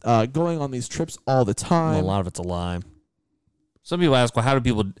 going on these trips all the time. Well, a lot of it's a lie. Some people ask, well, how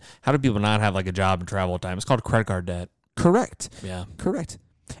do people not have a job and travel time? It's called credit card debt. Correct. Yeah. Correct.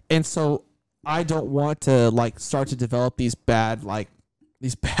 And so I don't want to start to develop these bad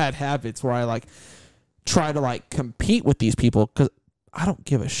habits where I try to like compete with these people because I don't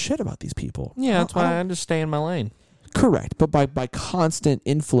give a shit about these people. Yeah, that's why I just stay in my lane. Correct. But by constant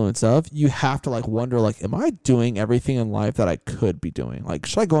influence of, you have to like wonder, like, am I doing everything in life that I could be doing? Like,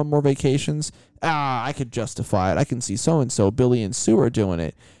 should I go on more vacations? I could justify it. I can see so-and-so, Billy and Sue are doing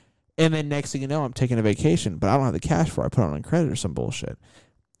it. And then next thing you know, I'm taking a vacation, but I don't have the cash for it. I put it on credit or some bullshit.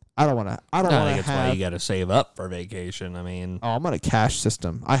 I don't want to. I don't want to. That's why you got to save up for vacation. I mean, I'm on a cash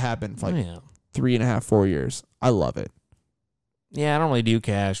system. I have been for like 3.5, 4 years. I love it. Yeah, I don't really do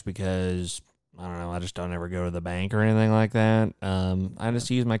cash because I don't know. I just don't ever go to the bank or anything like that. I just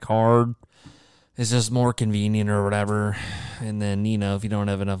use my card. It's just more convenient or whatever. And then, you know, if you don't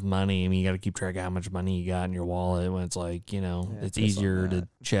have enough money, I mean, you got to keep track of how much money you got in your wallet when it's like, you know, it's easier to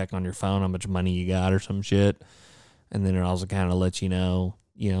check on your phone how much money you got or some shit. And then it also kind of lets you know,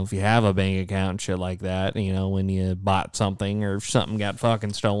 if you have a bank account and shit like that, you know, when you bought something or if something got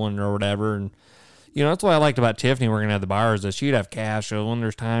fucking stolen or whatever. And, you know, that's what I liked about Tiffany working at the bar is that she'd have cash. So when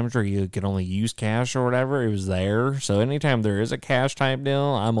there's times where you could only use cash or whatever, it was there. So anytime there is a cash type deal,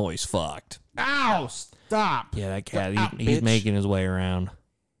 I'm always fucked. Ow, stop. Yeah, that cat, he's making his way around.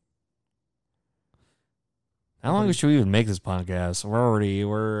 How long should we even make this podcast?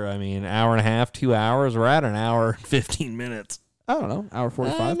 We're an hour and a half, 2 hours. We're at an hour and 15 minutes. I don't know, hour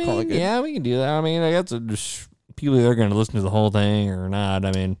 45, call it good. Yeah, we can do that. I mean, I guess just people are going to listen to the whole thing or not.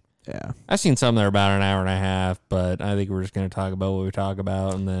 I mean, yeah. I've seen some that are about an hour and a half, but I think we're just going to talk about what we talk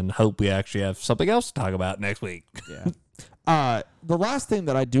about and then hope we actually have something else to talk about next week. Yeah. The last thing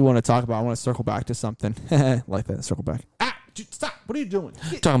that I do want to talk about, I want to circle back to something like that. Circle back. Dude, stop. What are you doing?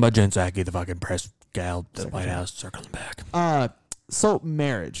 Talking about Jen Psaki, the fucking press gal at the White House, circling back. So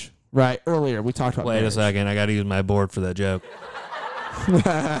marriage, right? Earlier we talked about Wait marriage. a second. I got to use my board for that joke.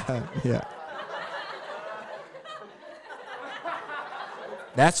 Yeah.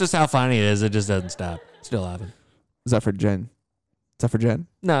 That's just how funny it is. It just doesn't stop. Still laughing. Is that for Jen?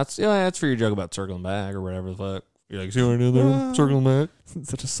 No, it's for your joke about circling back or whatever the fuck. You're like, see what I did there? Circling back.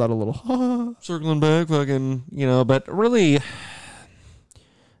 Such a subtle little circling back, fucking, but really,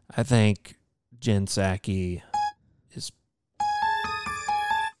 I think Jen Psaki is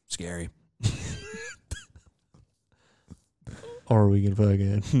scary. Or we can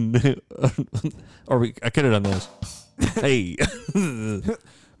fucking, I could have done this. Hey.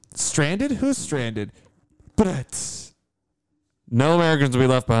 Stranded? Who's stranded? But no Americans will be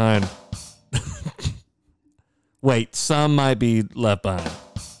left behind. Wait, some might be left behind.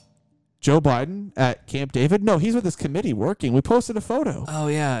 Joe Biden at Camp David? No, he's with his committee working. We posted a photo. Oh,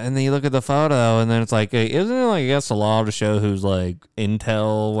 yeah. And then you look at the photo, and then it's like, isn't it like against the law to show who's like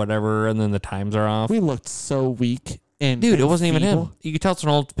intel, whatever, and then the times are off? We looked so weak. And dude, it wasn't even feeble. him. You could tell it's an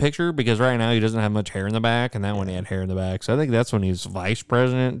old picture because right now he doesn't have much hair in the back, and that one he had hair in the back. So I think that's when he was vice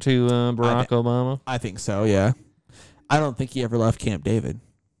president to Barack Obama. I think so, yeah. I don't think he ever left Camp David,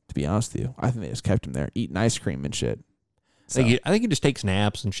 to be honest with you. I think they just kept him there eating ice cream and shit. So. I think he just takes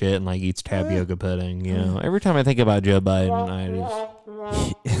naps and shit and like eats tapioca pudding. Every time I think about Joe Biden, I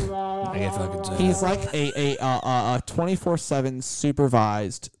get fucking sad. He's like a 24/7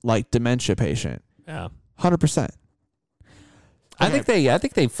 supervised like dementia patient. Yeah, 100%. I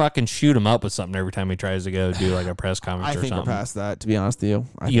think they fucking shoot him up with something every time he tries to go do like a press conference or something. I think we're past that, to be honest with you.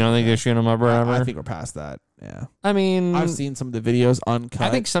 You don't think they shoot him up or whatever? I think we're past that. Yeah. I mean, I've seen some of the videos uncut. I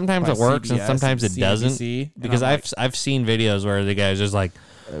think sometimes it works and sometimes it doesn't. Because I've seen videos where the guy's just like,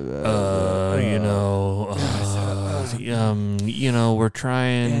 we're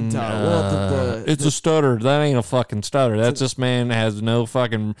trying. It's a stutter. That ain't a fucking stutter. That's this man has no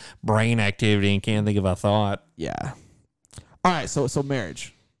fucking brain activity and can't think of a thought. Yeah. All right. So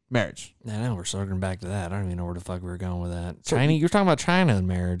marriage. I know we're circling back to that. I don't even know where the fuck we were going with that. So, China. You're talking about China and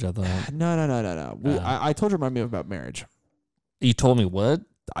marriage. I thought. No. I told you to remind me about marriage. You told me what?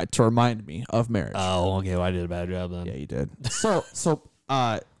 To remind me of marriage. Oh, okay. Well, I did a bad job then. Yeah, you did. So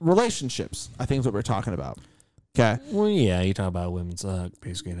relationships, I think is what we're talking about. Okay. Well, yeah, you talk about women suck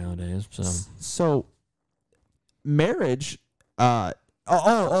basically nowadays. So marriage. I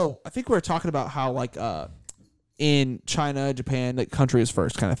think we were talking about how like in China, Japan, like country is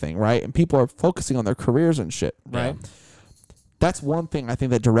first kind of thing, right? And people are focusing on their careers and shit, right? Yeah. That's one thing I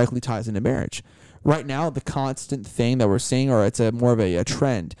think that directly ties into marriage. Right now, the constant thing that we're seeing, or it's more of a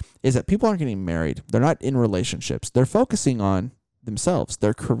trend, is that people aren't getting married. They're not in relationships. They're focusing on themselves,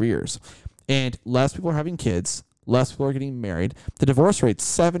 their careers. And less people are having kids. Less people are getting married. The divorce rate's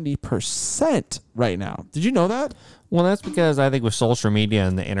 70% right now. Did you know that? Well, that's because I think with social media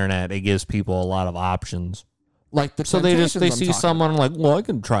and the internet, it gives people a lot of options. Like the So they Temptations I'm see talking someone like, well, I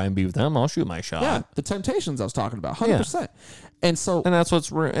can try and be with them. I'll shoot my shot. Yeah, the Temptations I was talking about, 100%. And so, And that's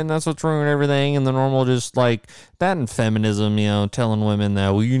what's ruining everything. And the normal, just like that, and feminism, telling women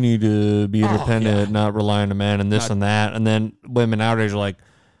that, well, you need to be independent, not rely on a man, and this and that. And then women nowadays are like,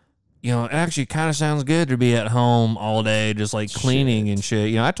 it actually kind of sounds good to be at home all day, just like cleaning and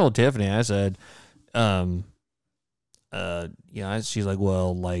shit. I told Tiffany, I said, she's like,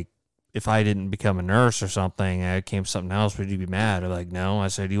 well, like, if I didn't become a nurse or something, I became something else, would you be mad? I'm like, no. I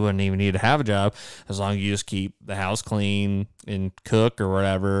said, you wouldn't even need to have a job as long as you just keep the house clean and cook or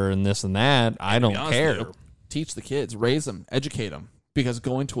whatever and this and that. I don't care. Teach the kids, raise them, educate them. Because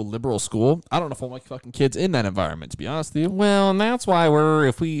going to a liberal school, I don't know if I'll make fucking kids in that environment, to be honest with you. Well, and that's why I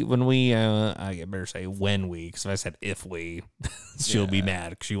better say when we, because if I said if we, she'll be mad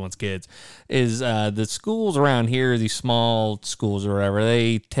because she wants kids, is the schools around here, these small schools or whatever,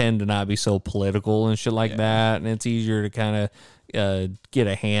 they tend to not be so political and shit like that, and it's easier to kind of get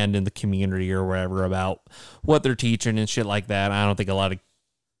a hand in the community or whatever about what they're teaching and shit like that. I don't think a lot of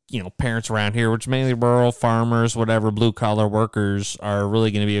parents around here, which mainly rural farmers, whatever, blue collar workers, are really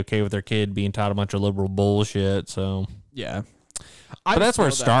going to be okay with their kid being taught a bunch of liberal bullshit. So yeah, but that's where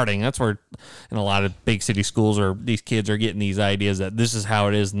it's starting. That's where in a lot of big city schools, or these kids are getting these ideas that this is how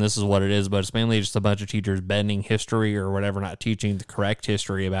it is and this is what it is. But it's mainly just a bunch of teachers bending history or whatever, not teaching the correct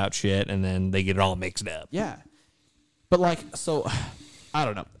history about shit, and then they get it all mixed up. Yeah, but like, so I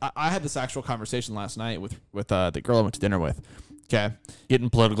don't know. I had this actual conversation last night with the girl I went to dinner with. Okay. Getting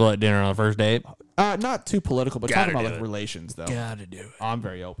political at dinner on the first date? Not too political, but talking about like relations, though. Gotta do it. I'm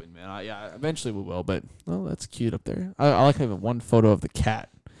very open, man. Eventually we will, but that's cute up there. I like having one photo of the cat.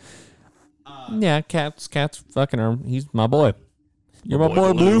 Yeah, cat's fucking her. He's my boy. You're my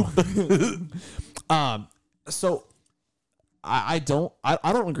boy, Blue. So I don't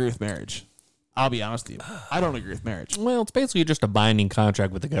agree with marriage. I'll be honest with you. I don't agree with marriage. Well, it's basically just a binding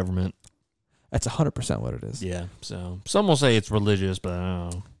contract with the government. That's 100% what it is. Yeah. So some will say it's religious, but I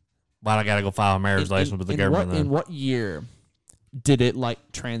don't know. Why do I gotta go file a marriage license with the government? In what year did it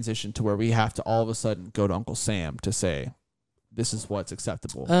like transition to where we have to all of a sudden go to Uncle Sam to say this is what's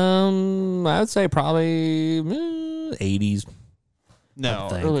acceptable? I would say probably 80s. No,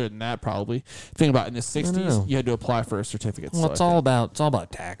 earlier than that probably. Think about it, in the 60s, you had to apply for a certificate. Well, it's all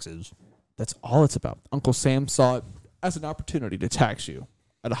about taxes. That's all it's about. Uncle Sam saw it as an opportunity to tax you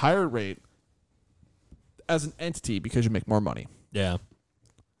at a higher rate as an entity because you make more money. Yeah.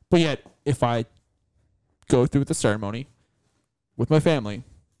 But yet, if I go through with the ceremony with my family,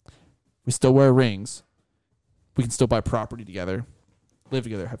 we still wear rings. We can still buy property together, live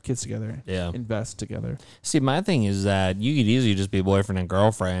together, have kids together, invest together. See, my thing is that you could easily just be boyfriend and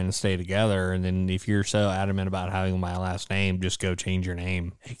girlfriend and stay together, and then if you're so adamant about having my last name, just go change your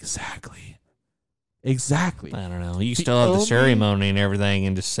name. Exactly. I don't know. You still have the ceremony and everything,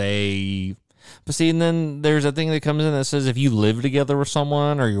 and just say... But see, and then there's a thing that comes in that says if you live together with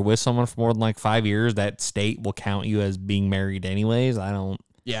someone or you're with someone for more than like 5 years, that state will count you as being married anyways. I don't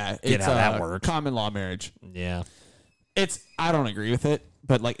get how that works. Common law marriage. Yeah. I don't agree with it,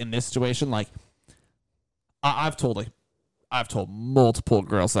 but like in this situation, like I've told multiple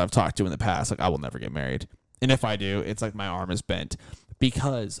girls that I've talked to in the past, like I will never get married. And if I do, it's like my arm is bent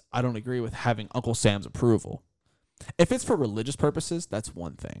because I don't agree with having Uncle Sam's approval. If it's for religious purposes, that's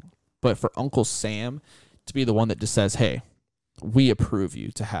one thing. But for Uncle Sam to be the one that just says, hey, we approve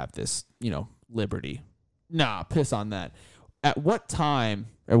you to have this, liberty. Nah, piss on that. At what time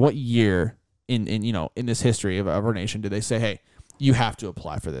or what year in this history of our nation did they say, hey, you have to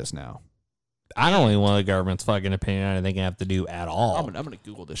apply for this now? I don't even want the government's fucking opinion on anything I have to do at all. I'm gonna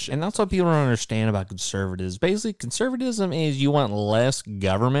Google this shit. And that's what people don't understand about conservatives. Basically, conservatism is you want less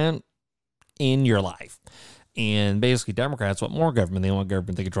government in your life. And basically, Democrats want more government. They want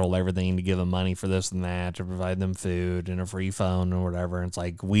government to control everything, to give them money for this and that, to provide them food and a free phone or whatever. And it's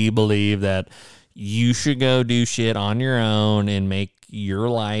like, we believe that you should go do shit on your own and make your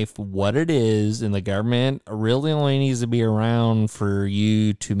life what it is. And the government really only needs to be around for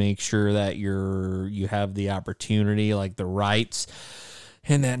you to make sure that you have the opportunity, like the rights,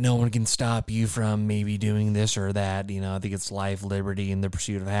 and that no one can stop you from maybe doing this or that. I think it's life, liberty, and the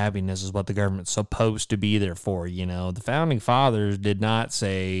pursuit of happiness is what the government's supposed to be there for. The founding fathers did not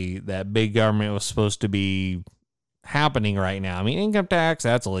say that big government was supposed to be happening right now. I mean, income tax,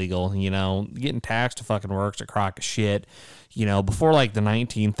 that's illegal. Getting taxed to fucking work's a crock of shit. Before like the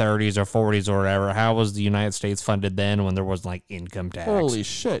 1930s or 40s or whatever, how was the United States funded then when there was like income tax? Holy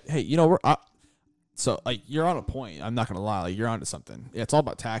shit. Hey, So, like, you're on a point. I'm not going to lie. Like, you're onto something. Yeah, it's all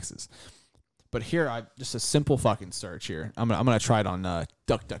about taxes. But here, I just a simple fucking search here. I'm gonna try it on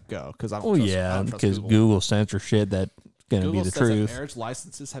DuckDuckGo because I don't. Oh trust, I yeah, don't trust because Google censor shit that's gonna Google be the says that truth. marriage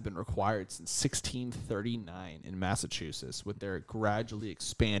licenses have been required since 1639 in Massachusetts, with their gradually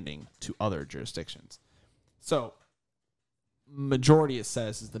expanding to other jurisdictions. So, majority it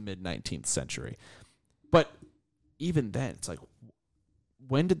says is the mid 19th century, but even then, it's like,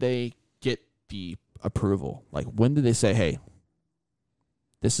 when did they get the approval? Like, when did they say, "Hey,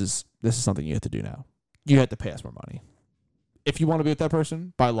 this is something you have to do now. You have to pay us more money. If you want to be with that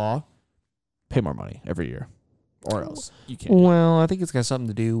person, by law, pay more money every year, or else you can't." Well, I think it's got something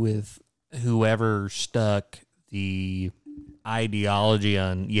to do with whoever stuck the ideology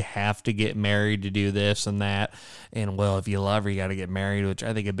on you have to get married to do this and that. And, well, if you love her, you got to get married, which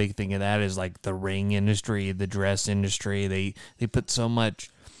I think a big thing of that is like the ring industry, the dress industry. They put so much.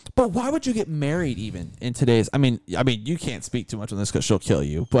 But why would you get married even in today's? I mean, you can't speak too much on this because she'll kill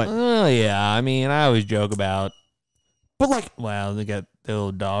you. But Yeah, I mean, I always joke about, but like, wow, they got the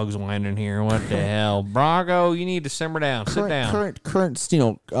little dogs whining here. What the hell, Bronco? You need to simmer down. Sit down.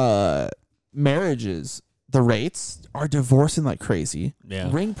 Current marriages, the rates are divorcing like crazy. Yeah.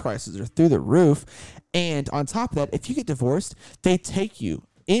 Ring prices are through the roof, and on top of that, if you get divorced, they take you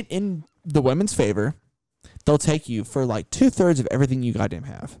in the women's favor. They'll take you for like 2/3 of everything you goddamn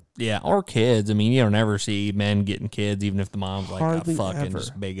have. Yeah, or kids. I mean, you don't ever see men getting kids, even if the mom's like Hardly a fucking ever.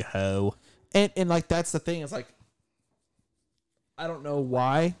 just big hoe. And like that's the thing. It's like, I don't know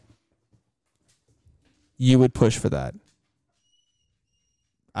why you would push for that.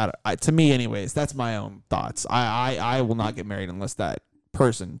 To me, anyways, that's my own thoughts. I will not get married unless that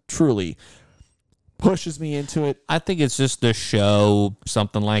person truly pushes me into it. I think it's just to show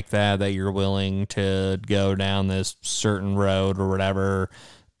something like that you're willing to go down this certain road or whatever.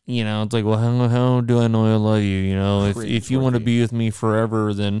 You know, it's like, well, how do I know I love you? You know, if you want to be with me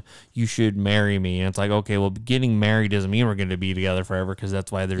forever, then you should marry me. And it's like, okay, well, getting married doesn't mean we're going to be together forever, because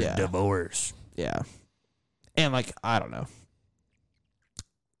that's why there's divorce. Yeah. And like, I don't know.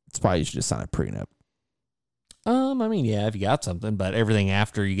 It's probably you should just sign a prenup. I mean, yeah, if you got something, but everything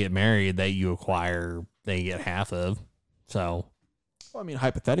after you get married that you acquire, they get half of. So, well, I mean,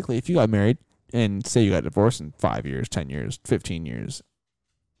 hypothetically, if you got married and say you got divorced in 5 years, 10 years, 15 years,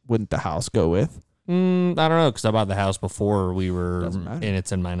 wouldn't the house go with? I don't know, because I bought the house before we were, and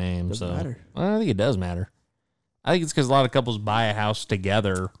it's in my name. Doesn't matter. I think it does matter. I think it's because a lot of couples buy a house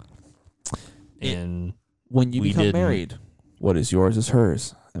together, and when you become married, what is yours is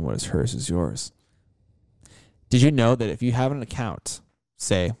hers, and what is hers is yours. Did you know that if you have an account,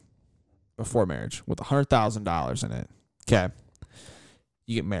 say, before marriage, with $100,000 in it, okay,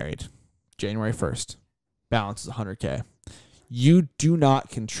 you get married January 1st, balance is $100K. You do not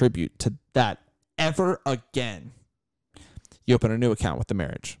contribute to that ever again. You open a new account with the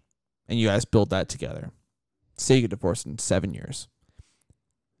marriage, and you guys build that together. Say you get divorced in 7 years.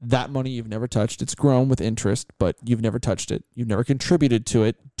 That money you've never touched. It's grown with interest, but you've never touched it. You've never contributed to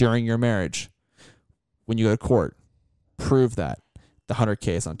it during your marriage. When you go to court, prove that the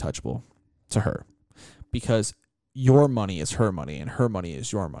 $100K is untouchable to her, because your money is her money and her money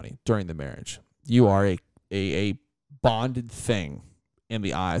is your money during the marriage. You are a bonded thing in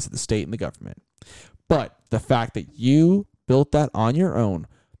the eyes of the state and the government. But the fact that you built that on your own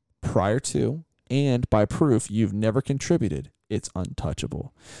prior to and by proof you've never contributed, it's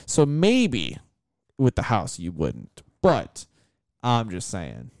untouchable. So maybe with the house you wouldn't, but I'm just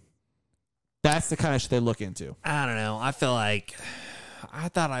saying. That's the kind of shit they look into. I don't know. I feel like I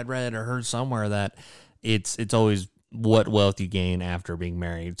thought I'd read or heard somewhere that it's always what wealth you gain after being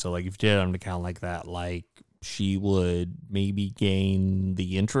married. So like if you did it on an account like that, like she would maybe gain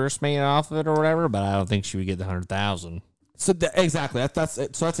the interest made off of it or whatever, but I don't think she would get the 100,000. So exactly, that's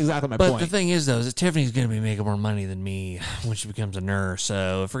exactly my point. But the thing is, though, is that Tiffany's going to be making more money than me when she becomes a nurse.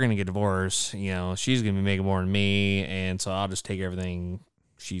 So if we're going to get divorced, you know, she's going to be making more than me, and so I'll just take everything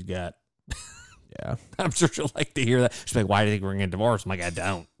she's got. Yeah, I'm sure she'll like to hear that. She's like, "Why do you think we're going to get divorced?" I'm like, "I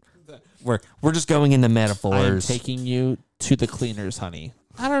don't. We're just going into metaphors." I'm taking you to the cleaners, honey.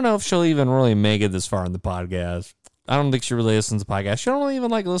 I don't know if she'll even really make it this far in the podcast. I don't think she really listens to podcasts. She don't really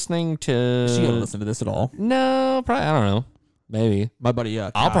even like listening to. She don't listen to this at all. No, probably. I don't know. Maybe My buddy,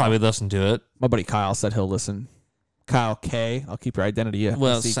 Kyle, I'll probably listen to it. My buddy Kyle said he'll listen. Kyle K. I'll keep your identity.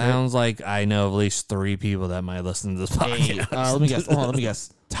 Well, it sounds like I know of at least 3 people that might listen to this podcast. Let me guess. Hold on, let me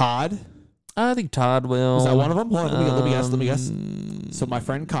guess. Todd. I think Todd will. Is that one of them? Hold on, let me guess. So my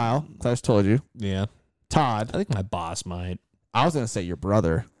friend Kyle, I just told you. Yeah. Todd. I think my boss might. I was gonna say your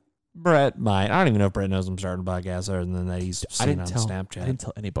brother. Brett might. I don't even know if Brett knows I'm starting a podcast other than that he's seen on Snapchat. I didn't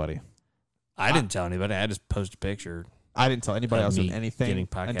tell anybody. I didn't tell anybody. I just posted a picture. I didn't tell anybody else me anything getting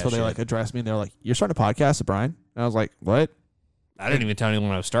podcast until they shit. like addressed me and they're like, "You're starting a podcast, Brian?" And I was like, "What?" I didn't even tell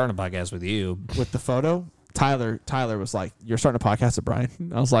anyone I was starting a podcast with you. With the photo, Tyler was like, "You're starting a podcast, Brian?"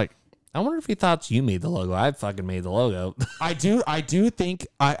 And I was like, I wonder if he thought you made the logo. I fucking made the logo. I do think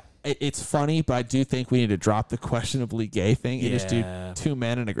it's funny, but I do think we need to drop the questionably gay thing and just do Yeah. 2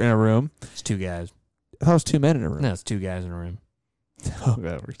 men in a room. It's 2 guys. I thought it was 2 men in a room. No, it's 2 guys in a room. Oh,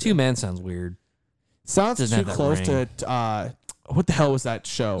 whatever. 2 men sounds weird. Sounds Doesn't too have that close ring. to what the hell was that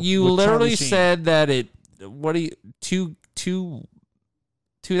show? You with literally Charlie Sheen? said that it. What do you two?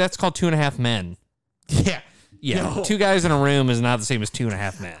 That's called 2.5 men. Yeah. Yeah, No. 2 guys in a room is not the same as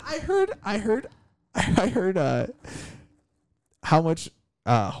 2.5 men. I heard how much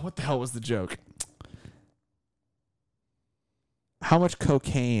what the hell was the joke? How much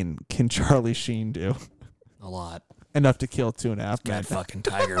cocaine can Charlie Sheen do? A lot. Enough to kill 2.5 men. Got fucking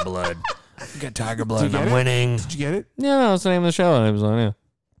tiger blood. Got tiger blood. Did you And I'm get it? winning. Did you get it? Yeah, no, that's the name of the show. It was on. Yeah.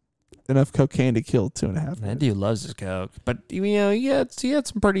 Enough cocaine to kill 2.5 That men. dude loves his coke, but you know, he had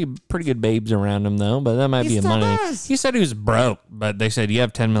some pretty good babes around him though. But that might He be a still money. does. He said he was broke, but they said you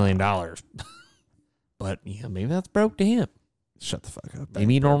have $10 million. But yeah, maybe that's broke to him. Shut the fuck up.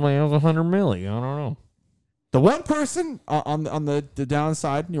 Maybe he normally has 100 million. I don't know. The one person on the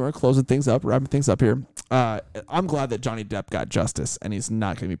downside, you were closing things up, wrapping things up here. I'm glad that Johnny Depp got justice and he's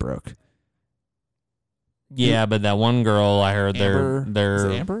not going to be broke. Yeah, but that one girl I heard Amber- they're is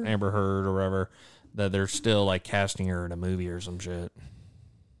it Amber Heard or whatever, that they're still like casting her in a movie or some shit.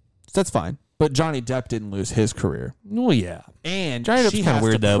 That's fine. But Johnny Depp didn't lose his career. Well, yeah. And Johnny Depp's she kind has of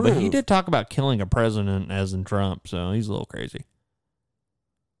weird to though, but he prove- did talk about killing a president as in Trump, so he's a little crazy.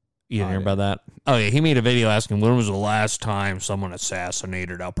 You didn't hear about that? Oh yeah, he made a video asking when was the last time someone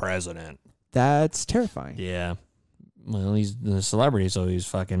assassinated a president. That's terrifying. Yeah. Well, he's the celebrity, so he's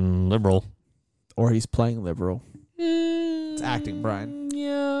fucking liberal. Or he's playing liberal. It's acting, Brian.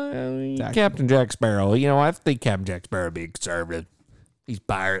 Yeah, I mean, acting. Captain Jack Sparrow. You know, I think Captain Jack Sparrow would be conservative. He's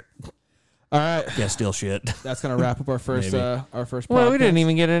pirate. All right. Yeah, steal shit. That's going to wrap up our first Maybe. podcast. Well, we didn't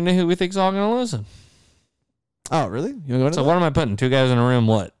even get into who we think's all going to listen. Oh, really? You want to go into So that? what am I putting? 2 guys in a room,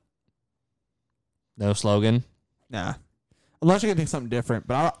 what? No slogan? Nah. Unless you're going to do something different.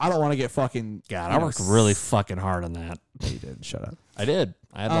 But I don't want to get fucking... God, I worked really fucking hard on that. No, you didn't. Shut up. I did.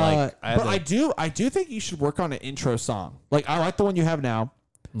 I had I do think you should work on an intro song. Like, I like the one you have now.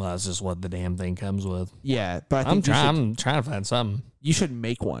 well, that's just what the damn thing comes with. Yeah, but I think I'm trying to find something. you should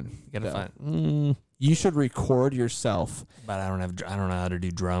make one. Gotta though. find. You should record yourself. But I don't know how to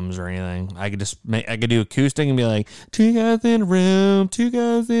do drums or anything. I could just I could do acoustic and be like 2 guys in a room, 2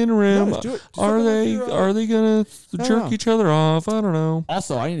 guys in a room. No, just do it. Just Are fucking they like your, are they gonna jerk know. each other off? I don't know.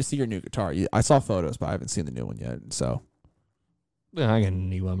 Also, I need to see your new guitar. I saw photos, but I haven't seen the new one yet. So Yeah,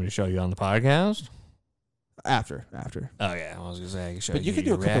 you want me to show you on the podcast? after. Oh yeah, I was gonna say I can show But you could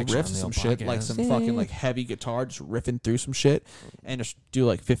do a couple riffs, some shit, like some fucking like heavy guitar, just riffing through some shit, and just do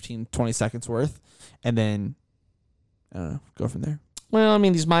like 15, 20 seconds worth, and then I don't know, go from there. Well, I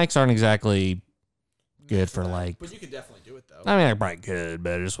mean, these mics aren't exactly good for like. But you could definitely do it though. I mean, I probably could,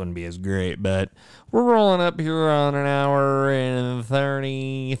 but it just wouldn't be as great. But we're rolling up here on an hour and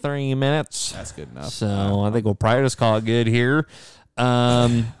 33 minutes. That's good enough. So I think we'll probably just call it good here.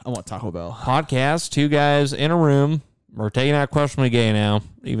 I want Taco Bell. Podcast, 2 guys in a room. We're taking out questionably gay now,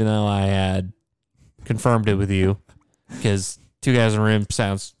 even though I had confirmed it with you, because 2 guys in a room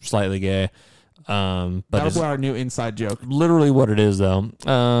sounds slightly gay. But That'll it's be our new inside joke. literally what it is, though.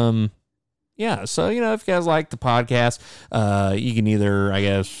 Yeah, so, if you guys like the podcast, you can either, I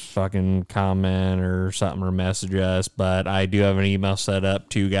guess, fucking comment or something or message us, but I do have an email set up,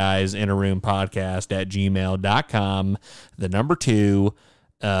 2guysinaroompodcast@gmail.com, the number 2.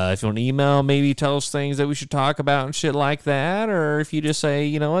 If you want to email, maybe tell us things that we should talk about and shit like that, or if you just say,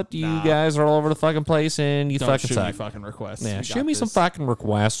 you know what, you Nah. guys are all over the fucking place and you Don't fucking shoot me suck. fucking requests. Yeah, We shoot got me some this. fucking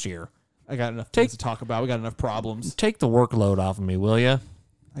requests here. I got enough things to talk about. We got enough problems. Take the workload off of me, will you?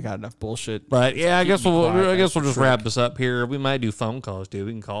 I got enough bullshit. But yeah, I Keep guess me we'll quiet, just that's for wrap this up here. We might do phone calls, dude.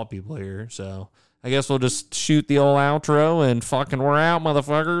 We can call people here. So I guess we'll just shoot the old outro and fucking we're out,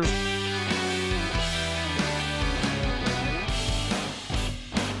 motherfuckers.